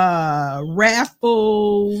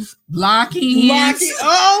 raffles, lock-ins.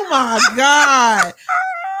 Oh my God.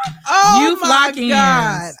 Oh youth my lock-ins.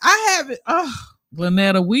 God. I have it. Oh.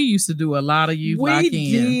 Glennette, we used to do a lot of youth lock-in.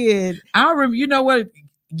 We did. I remember, you know what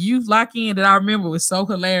youth lock-in that I remember was so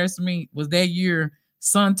hilarious to me was that year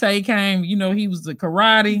Sante came, you know, he was the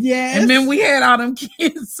karate. Yes. And then we had all them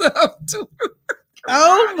kids up too.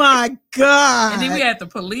 Oh my God. And then we had the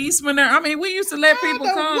policeman there. I mean, we used to let people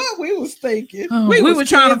come. What we was thinking. We were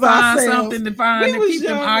trying to find ourselves. something to find and keep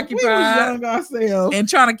them occupied. We was young ourselves. And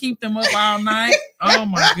trying to keep them up all night. Oh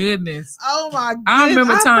my goodness. Oh my goodness. I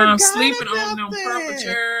remember times sleeping on them purple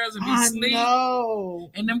chairs and be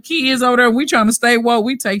sleeping. And them kids over there, we trying to stay woke.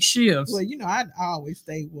 We take shifts. Well, you know, I always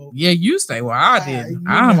stay woke. Yeah, you stay woke. I didn't.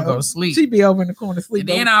 I'm gonna go sleep. She be over in the corner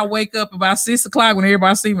sleeping. And then I wake up about 6 o'clock when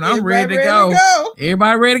everybody's sleeping. I'm ready to go.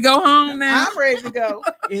 Everybody ready to go home now? I'm ready to go.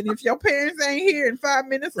 And if your parents ain't here in 5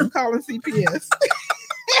 minutes, I'm calling CPS.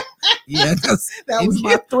 Yeah, that was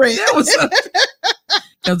my threat.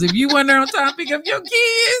 Because if you weren't there on time to pick up your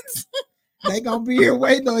kids, they gonna be here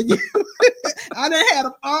waiting on you. I done had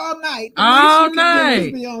them all night. All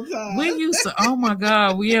night. Be on time. We used to, oh my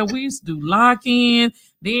God, we used to do lock-in.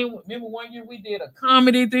 Then remember one year we did a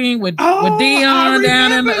comedy thing with Dion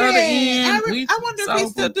down in the other end. I wonder if he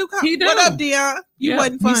still do comedy. What up, Dion? You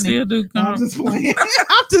wasn't funny. He still do comedy. I'm just playing.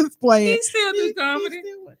 I'm just playing. He still do comedy.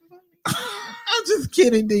 I'm just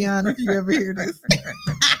kidding, Dion, if you ever hear this.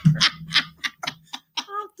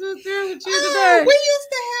 I'm just there with you today. We used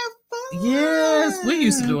to have fun. Yes, we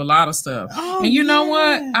used to do a lot of stuff. And you know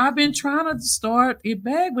what? I've been trying to start it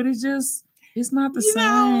back, but it's not the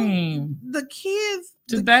same. The kids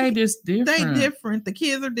today just different. They different. The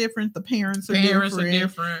kids are different. The parents are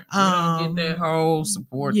different. We don't get that whole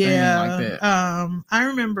support thing like that. I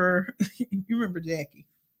remember. You remember Jackie?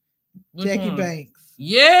 Jackie Banks.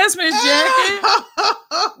 Yes, Miss Jackie.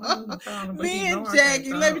 Me and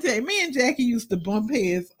Jackie, let me tell you, me and Jackie used to bump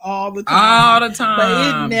heads all the time. But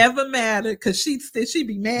it never mattered because she'd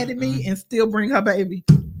be mad at me and still bring her baby.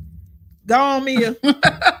 Go on, Mia.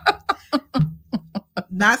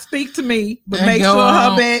 Not speak to me, but make sure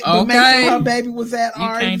her baby was at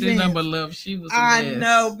our event. You can't do nothing but love. She was. I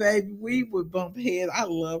know, baby. We would bump heads. I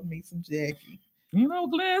love me some Jackie. You know,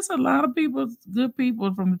 Glenn, a lot of people, good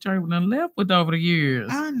people from the church, done left with over the years.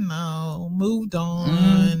 I know. Moved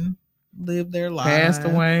on. Lived their lives. Passed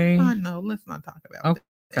away. I know. Let's not talk about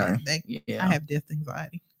that. I have death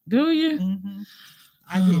anxiety. Do you? Mm-hmm.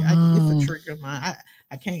 It's a trigger of mine.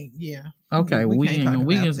 I can't. Yeah. Okay. We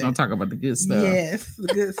just gonna talk about the good stuff. Yes, the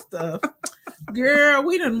good stuff. Girl,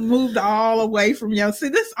 we done moved all away from y'all. See,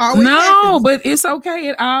 this always happens. But it's okay.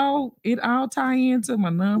 It all tie into my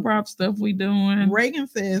nonprofit stuff we doing. Reagan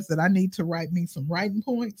says that I need to write me some writing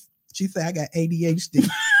points. She said I got ADHD.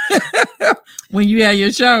 When you have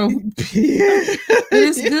your show.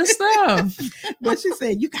 It's good stuff. But she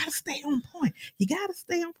said, you got to stay on point. You got to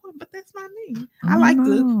stay on point. But that's not me. I like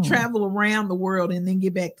to travel around the world and then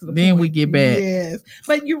get back to the Then point. we get back. Yes.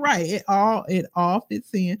 But you're right. It all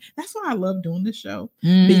fits in. That's why I love doing this show.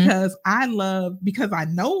 Because I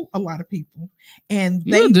know a lot of people. And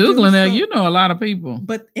they do, Glennette. You know a lot of people.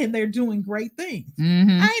 And they're doing great things.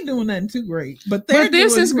 I ain't doing nothing too great. But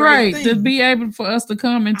this is great to be able for us to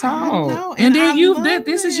come and talk. And then And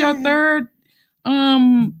this is your third.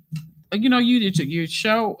 You did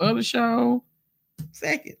your other show.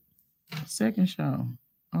 Second show.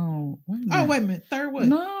 Oh, wait a minute. Third what?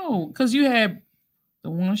 No, because you had the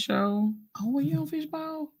one show. Oh, were you on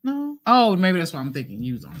Fishbowl? No. Oh, maybe that's what I'm thinking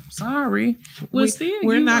you was on. Sorry.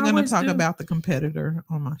 We're not going to talk about the competitor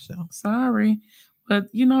on my show. Sorry. But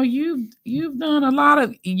you've done a lot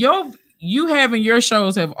of you having your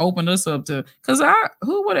shows have opened us up to, because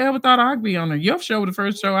who would have ever thought I'd be on there? Your show was the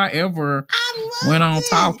first show I ever went on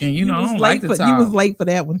talking. I don't like to talk. You was late for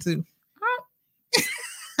that one too.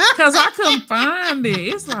 Because I couldn't find it.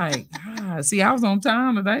 It's like, see, I was on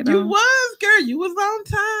time today. You was, girl. You was on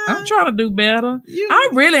time. I'm trying to do better. I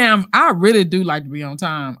really am. I really do like to be on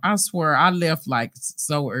time. I swear, I left like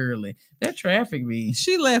so early. That traffic be.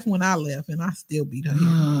 She left when I left, and I still beat her.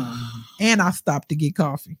 And I stopped to get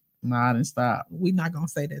coffee. No, I didn't stop. We're not gonna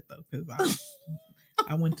say that though, because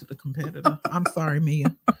I went to the competitor. I'm sorry,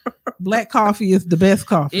 Mia. Black coffee is the best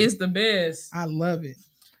coffee. It's the best. I love it.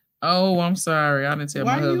 Oh, I'm sorry. I didn't tell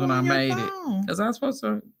my husband I made it. Because I was supposed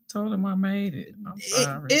to told him I made it. I'm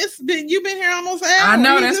sorry. You've been here almost an hour. I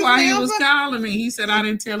know, that's why he was calling me. He said I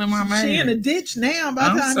didn't tell him I made it. She in a ditch now by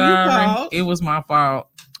the time sorry. you called. It was my fault.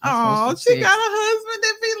 Oh, she got a husband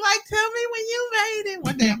that be like, tell me when you made it.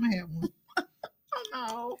 One day I'm gonna have one. Oh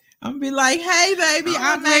no. I'm gonna be like, hey baby,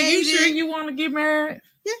 I made it. You sure you want to get married?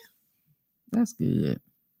 Yeah. That's good.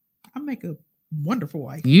 I make a wonderful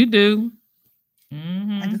wife. You do.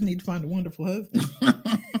 Mm-hmm. I just need to find a wonderful husband.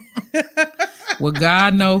 Well,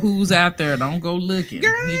 God know who's out there. Don't go looking.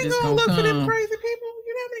 Girl, I ain't gonna look for them crazy people.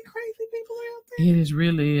 You know how many crazy people are out there? It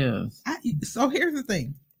really is. So here's the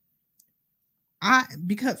thing.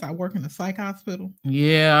 Because I work in a psych hospital.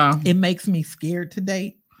 Yeah. It makes me scared to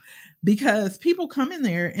date. Because people come in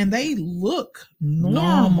there and they look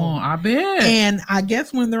normal. I bet. And I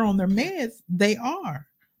guess when they're on their meds, they are.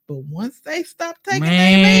 But once they stop taking their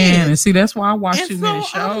meds, and see, that's why I watch too many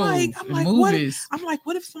shows I'm like, movies.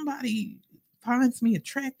 What if somebody finds me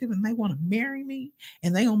attractive and they want to marry me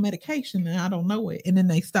and they on medication and I don't know it, and then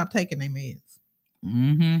they stop taking their meds,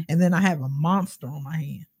 and then I have a monster on my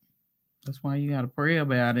hand. That's why you got to pray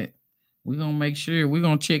about it. We're gonna make sure we're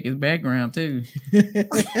gonna check his background too.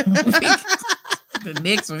 The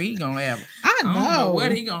next one he gonna have. I don't know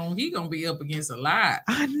what he gonna be up against a lot.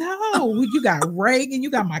 I know. You got Reagan,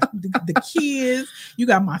 you got the kids, you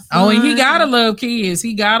got my son. Oh, and he gotta love kids.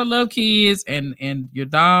 He gotta love kids and your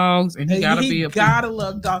dogs, and he gotta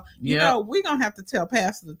love dogs. You know, we're gonna have to tell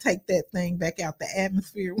Pastor to take that thing back out the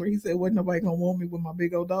atmosphere where he said, "Wasn't nobody gonna want me with my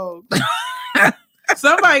big old dog."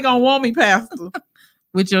 Somebody gonna want me, Pastor,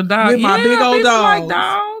 with your dog. With my big old dog. Like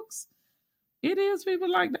dogs. It is people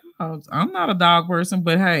like dogs. I'm not a dog person,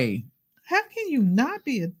 but hey. How can you not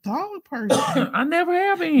be a dog person? I never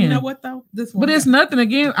have been. You know what though? But it's nothing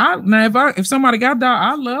against. If somebody got dog,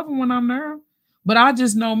 I love them when I'm there. But I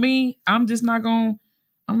just know me. I'm not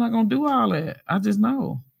gonna do all that. I just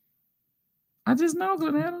know,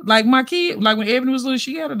 Glennette. Like my kid, like when Ebony was little,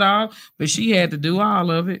 she had a dog, but she had to do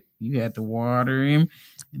all of it. You had to water him.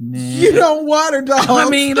 And then, you don't water dogs. I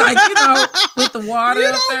mean, put the water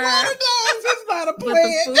up there. Water dogs. It's not a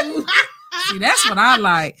plant. See, that's what I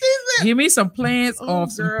like. Give me some plants or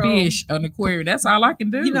some fish, an aquarium. That's all I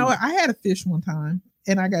can do. You know what? I had a fish one time,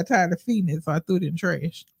 and I got tired of feeding it, so I threw it in the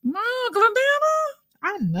trash. No, Glennette.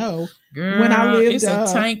 I know. Girl, when I lived, it's a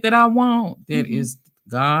tank that I want. That is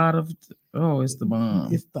God of. It's the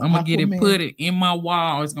bomb. I'm gonna get it, put it in my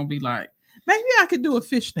wall. It's gonna be like. Maybe I could do a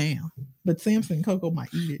fish now, but Samson and Coco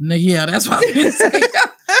might eat it. No, yeah, that's what I'm saying.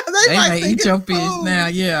 they might eat your fish food. now.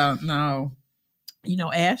 Yeah, no. You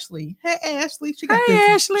know, Ashley. Hey, Ashley. She got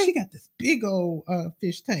this big old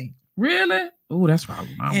fish tank. Really? Oh, that's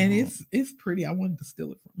probably my and it's pretty. I wanted to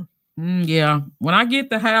steal it from her. Yeah. When I get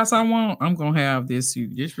the house I want, I'm gonna have this. You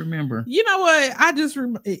just remember. You know what? I just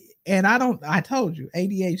and I told you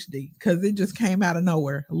ADHD because it just came out of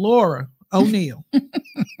nowhere. Laura O'Neill.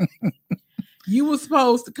 You were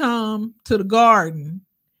supposed to come to the garden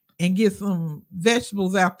and get some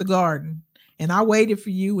vegetables out the garden. And I waited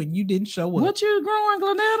for you and you didn't show up. What you growing,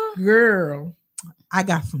 Glennette? Girl, I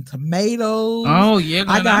got some tomatoes. Oh, yeah.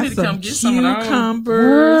 I got some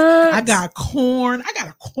cucumbers. I got corn. I got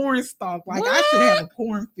a corn stalk. Like I should have a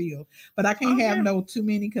cornfield. But I can't have too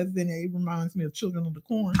many because then it reminds me of Children of the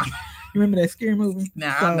Corn. You remember that scary movie?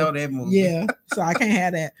 Nah, I know that movie. Yeah. So I can't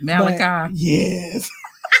have that. Malachi. Yes.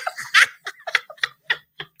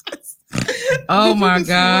 Oh my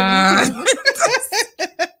God.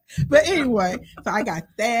 But anyway, so I got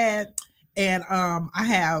that, and I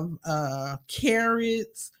have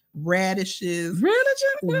carrots, radishes, Really,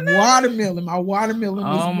 Jennifer? watermelon. My watermelon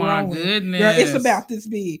was Oh my growing. goodness! Girl, it's about this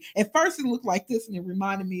big. At first, it looked like this, and it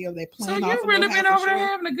reminded me of that So plant. you really been over there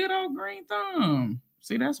having a good old green thumb.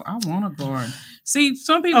 See, that's what I want a garden. See,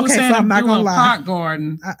 some people saying I'm not gonna lie. Pot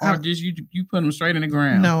garden, or just you put them straight in the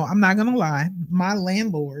ground. No, I'm not gonna lie. My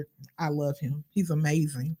landlord, I love him. He's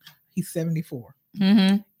amazing. He's 74,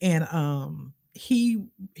 and he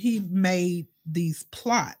made these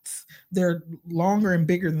plots. They're longer and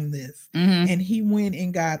bigger than this, and he went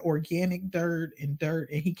and got organic dirt, and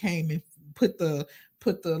he came and put the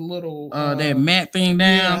little that mat thing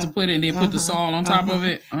down to put it, and then put the soil on top of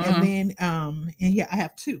it, and then and yeah, I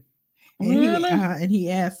have two. And really? He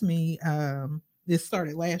asked me. This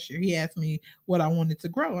started last year. He asked me what I wanted to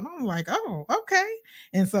grow, and I'm like, "Oh, okay."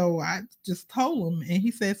 And so I just told him, and he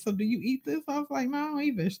said, "So do you eat this?" I was like, "No, I don't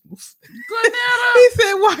eat vegetables." He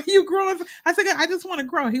said, "Why are you growing?" I said, "I just want to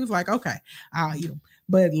grow." He was like, "Okay, I'll eat them."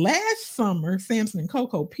 But last summer, Samson and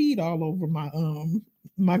Coco peed all over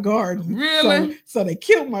my garden. Really? So they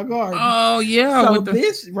killed my garden. Oh yeah. So with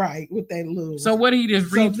that little. So what he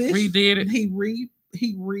just redid it?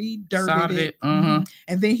 He re-dirted it, and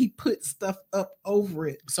then he put stuff up over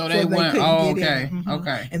it, so they went. Oh, okay,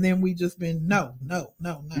 okay. And then we just been no.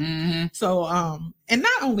 So and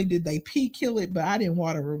not only did they pee kill it, but I didn't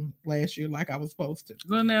water them last year like I was supposed to.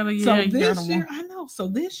 So this year, I know. So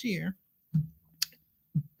this year.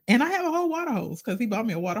 And I have a whole water hose because he bought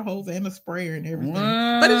me a water hose and a sprayer and everything.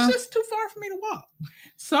 But it's just too far for me to walk.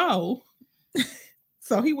 So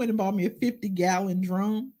he went and bought me a 50-gallon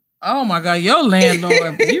drum. Oh my God, your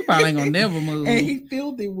landlord, you probably ain't gonna never move. And he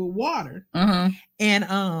filled it with water.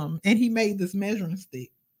 And he made this measuring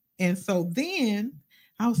stick. And so then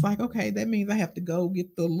I was like, okay, that means I have to go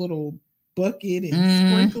get the little bucket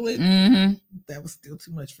and sprinkle it. That was still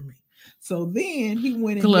too much for me. So then he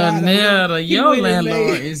went and Glennette, your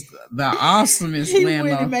landlord is the awesomest he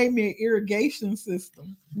landlord. Went and made me an irrigation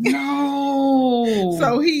system. No.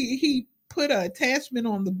 So he put an attachment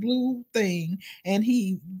on the blue thing, and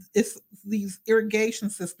it's these irrigation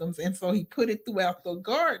systems, and so he put it throughout the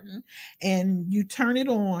garden, and you turn it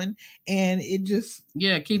on, and it just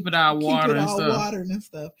keep it all watered and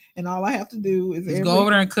stuff. And all I have to do is go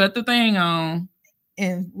over there and cut the thing on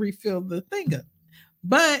and refill the thing up.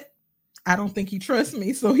 But I don't think he trusts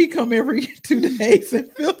me, so he come every 2 days and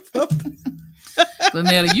fill something.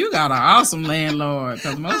 Glennette, you got an awesome landlord,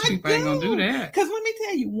 because most people ain't gonna do that. Because let me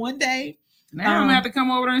tell you, one day. Now I'm gonna have to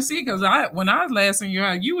come over there and see, because when I was last in your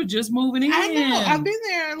house, you were just moving in. I know. I've been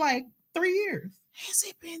there like 3 years. Has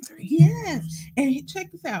it been 3 years? Yes. And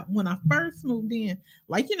check this out. When I first moved in,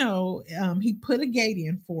 he put a gate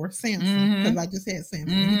in for Samson, because I just had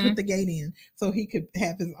Samson. He put the gate in so he could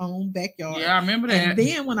have his own backyard. Yeah, I remember that. And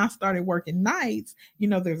then when I started working nights,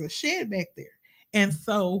 there's a shed back there. And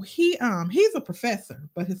so he's a professor,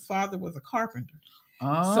 but his father was a carpenter.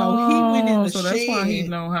 Oh, so he went in the shed. That's why he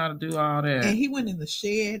know how to do all that. And he went in the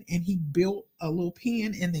shed and he built a little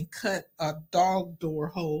pen and then cut a dog door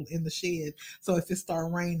hole in the shed. So if it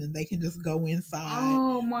started raining, they can just go inside.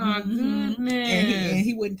 Oh my goodness! And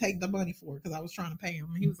he wouldn't take the money for it because I was trying to pay him.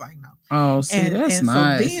 And he was like, no. Oh, see, that's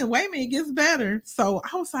nice. So then, wait a minute, it gets better. So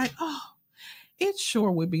I was like, oh. It sure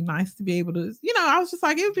would be nice to be able to, I was just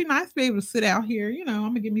like, it would be nice to be able to sit out here. I'm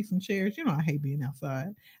going to give me some chairs. I hate being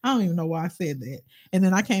outside. I don't even know why I said that. And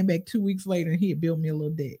then I came back 2 weeks later and he had built me a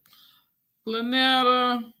little deck. Glennette,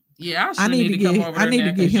 I need to come over there. I need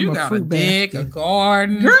to get him a fruit deck, a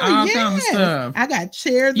garden, girl, all kind of stuff. I got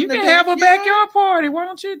chairs. You can have a backyard party. Why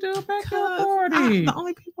don't you do a backyard party? The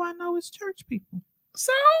only people I know is church people.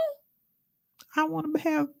 So? I want to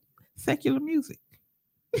have secular music.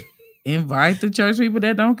 Invite the church people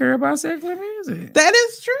that don't care about secular music. That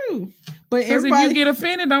is true. But if you get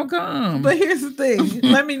offended, don't come. But here's the thing.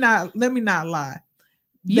 let me not lie.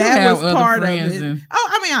 That was part of it.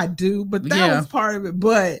 I do, but that was part of it.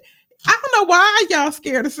 But I don't know why y'all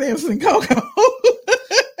scared of Samson Coco.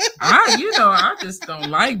 I just don't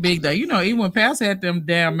like big dog. Even when Pastor had them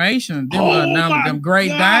Dalmatians, them Great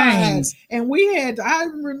Danes. And I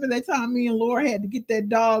remember that time me and Laura had to get that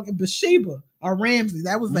dog, Bathsheba or Ramsey,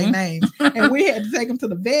 that was their name. And we had to take him to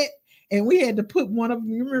the vet, and we had to put one of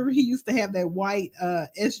them. You remember he used to have that white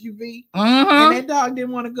SUV, and that dog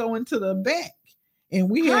didn't want to go into the back. And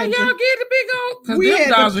we had y'all get the big old? Because them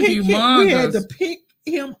dogs are humongous. We had to pick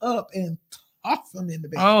him up and toss him in the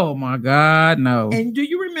back. Oh my God, no! And do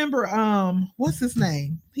you remember what's his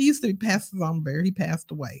name? He used to be Pastor Zombear. He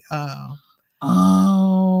passed away.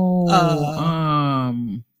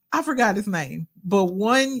 I forgot his name, but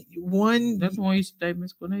one. That's the one you stayed,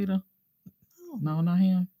 Miss Glenita. No, not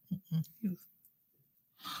him.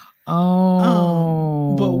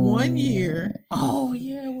 But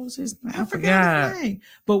I forgot his name.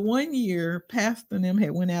 But one year, Pastor and them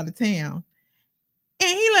had went out of town, and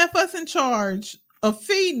he left us in charge of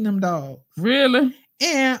feeding them dogs. Really?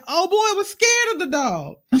 And boy was scared of the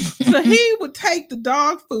dog, so he would take the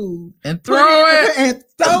dog food and throw it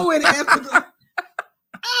at the.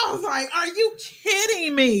 I was like, "Are you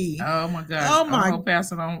kidding me?" Oh my God! Oh my! I hope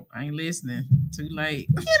Pastor ain't listening. Too late.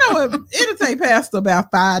 You know what? It'll take Pastor about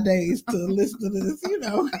 5 days to listen to this. You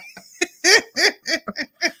know.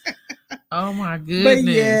 Oh my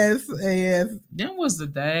goodness! But yes. Them was the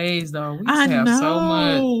days though. We used to have so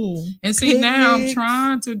much. And see, now I'm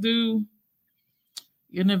trying to do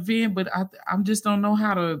an event, but I just don't know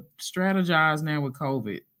how to strategize now with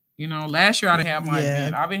COVID. You know, last year I didn't have my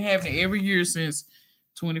event. I've been having it every year since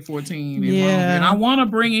 2014. And I want to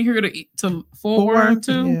bring it here to Fort Worth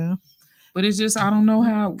too. Yeah. But it's just I don't know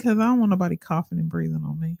how, because I don't want nobody coughing and breathing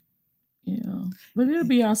on me. Yeah, but it'll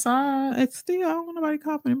be outside. It's still I don't want nobody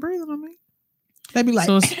coughing and breathing on me. They'd be like,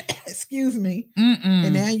 excuse me.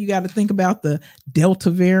 And now you got to think about the Delta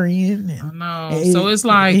variant. I know. So it's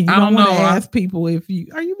like, I don't know. Ask people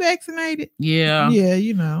are you vaccinated? Yeah. Yeah,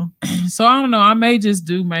 you know. So I don't know. I may just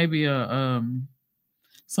do maybe something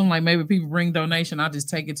like maybe people bring donation. I'll just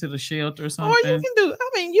take it to the shelter or something. Or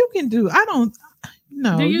you can do. I don't.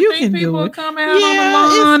 No, do you think people will come out on the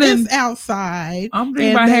lawn? It's outside. I'm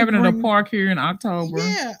thinking about having it in a park here in October.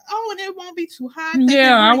 Yeah. Oh, and it won't be too hot.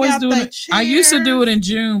 I was doing it. I used to do it in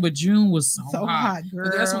June, but June was so hot, girl.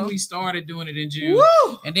 But that's when we started doing it in June.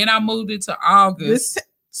 Woo! And then I moved it to August.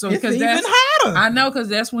 So because that's even hotter. I know, because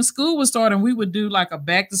that's when school was starting. We would do like a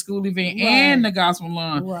back to school event and the gospel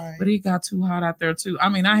lawn. Right. But it got too hot out there too. I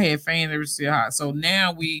mean, I had fans that were still hot. So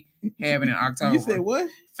now we have it in October. You said what?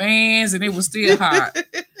 Fans, and it was still hot.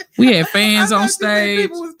 We had fans on stage.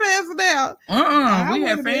 People was passing out. We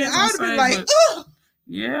had fans on stage. Like, but,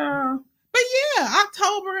 yeah. But yeah,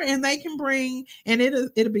 October, and they can bring, and it'll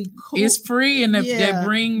be cool. It's free, and they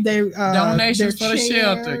bring donations for the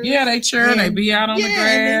shelter. Yeah, they cheer, they be out on the grass.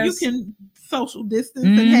 And then you can social distance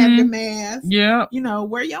and have your mask. Yeah, you know,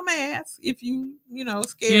 wear your mask if you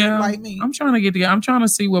scared like me. I'm trying to get together. I'm trying to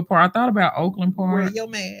see what part. I thought about Oakland Park. Wear your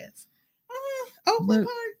mask. Oakland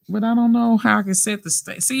Park. But I don't know how I can set the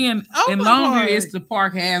stage. See, in Longview, it's the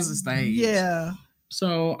park has a stage. Yeah.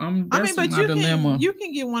 So that's my dilemma. You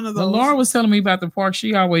can get one of those. But Laura was telling me about the park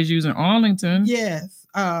she always used in Arlington. Yes.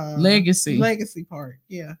 Legacy Park.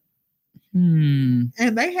 Yeah. And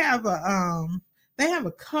they have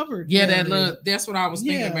a covered. Yeah, that's what I was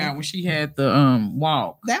thinking about when she had the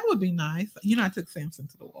walk. That would be nice. I took Samson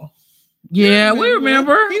to the walk. Yeah, we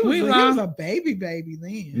remember. He was a baby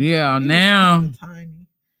then. Yeah, now tiny.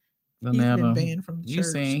 He's been banned from the church. You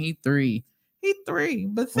saying he 3? He 3,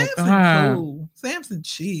 but Samson cool. Samson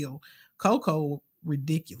chill. Coco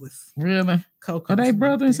ridiculous. Really? Coco. Are they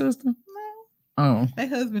brother and sister? No. Oh. They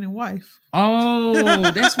husband and wife.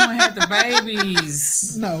 Oh, that's one had the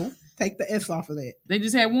babies. No, take the S off of that. They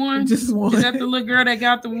just had one. Just one. Is that the little girl that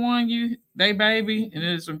got the one they baby and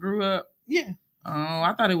it grew up? Yeah. Oh,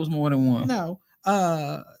 I thought it was more than one. No.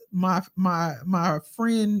 My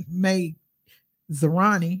friend made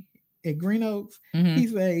Zarani at Green Oaks. He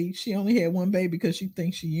said she only had one baby because she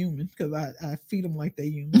thinks she's human, because I feed them like they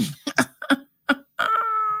human.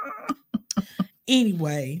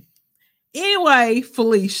 Anyway,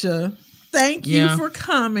 Felicia, thank you for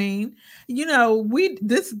coming.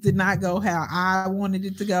 This did not go how I wanted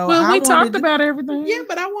it to go. Well, we talked about everything. Yeah,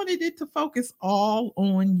 but I wanted it to focus all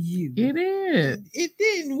on you. It did. It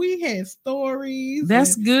didn't. We had stories.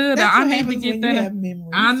 That's good. I have to get that.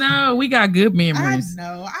 I know. We got good memories. I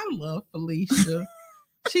know. I love Felicia.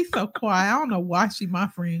 She's so quiet. I don't know why she's my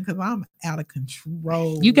friend, because I'm out of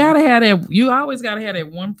control. You gotta have that. You always gotta have that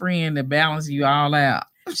one friend that balances you all out.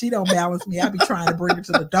 She don't balance me. I be trying to bring her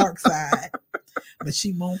to the dark side, but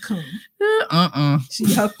she won't come. Her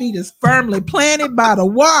feet is firmly planted by the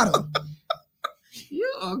water.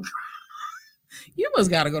 You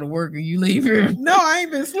must gotta go to work and you leave here. No, I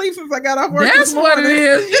ain't been asleep since I got off work. That's what it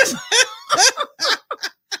is.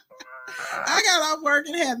 I got off work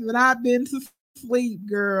and haven't not been to sleep,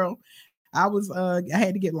 girl. I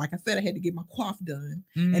had to get, like I said, I had to get my coif done,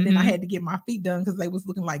 and then I had to get my feet done because they was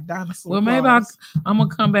looking like dinosaurs. Well, maybe I'm gonna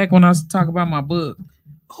come back when I talk about my book.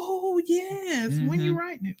 Oh yes, when you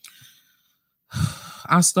writing it?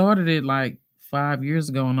 I started it like 5 years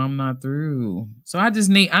ago, and I'm not through. So I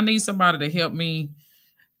need somebody to help me.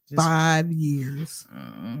 5 years.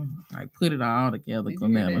 Like put it all together,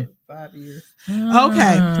 Glennette. 5 years.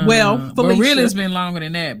 Okay. Well, Felicia. But really, it's been longer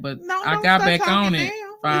than that. But I got back on it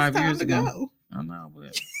 5 years ago. I know,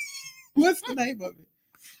 but what's the name of it?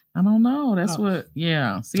 I don't know. That's what.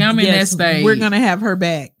 Yeah. See, I'm in that stage. We're gonna have her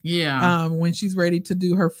back. Yeah. When she's ready to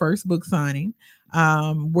do her first book signing.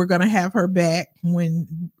 We're gonna have her back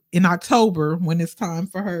in October when it's time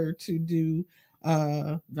for her to do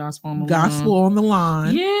Gospel on the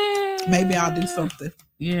Line. Yeah. Maybe I'll do something.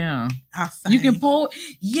 Yeah. You can pull.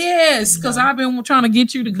 Yes, because I've been trying to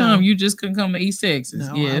get you to come. You just couldn't come to East Texas.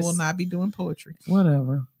 No, yes. I will not be doing poetry.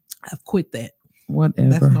 Whatever. I've quit that. Whatever.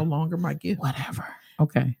 That's no longer my gift. Whatever.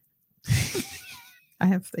 Okay. I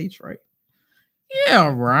have stage fright.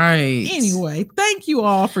 Yeah, right. Anyway, thank you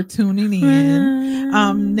all for tuning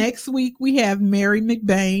in. Next week we have Mary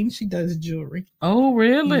McBain. She does jewelry. Oh,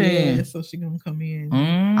 really? Yeah, so she's gonna come in.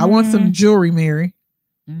 I want some jewelry, Mary.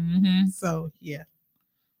 Mm-hmm. So yeah.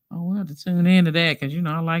 Oh, we'll have to tune into that because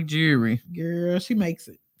I like jewelry. Girl, she makes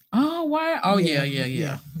it. Oh, wow. Oh,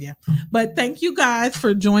 yeah. But thank you guys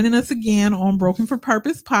for joining us again on Broken for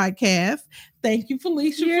Purpose podcast. Thank you,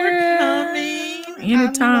 Felicia, for coming.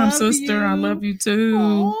 Anytime, sister. I love you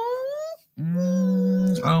too.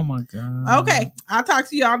 Oh my God. Okay. I'll talk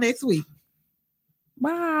to y'all next week.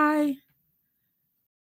 Bye.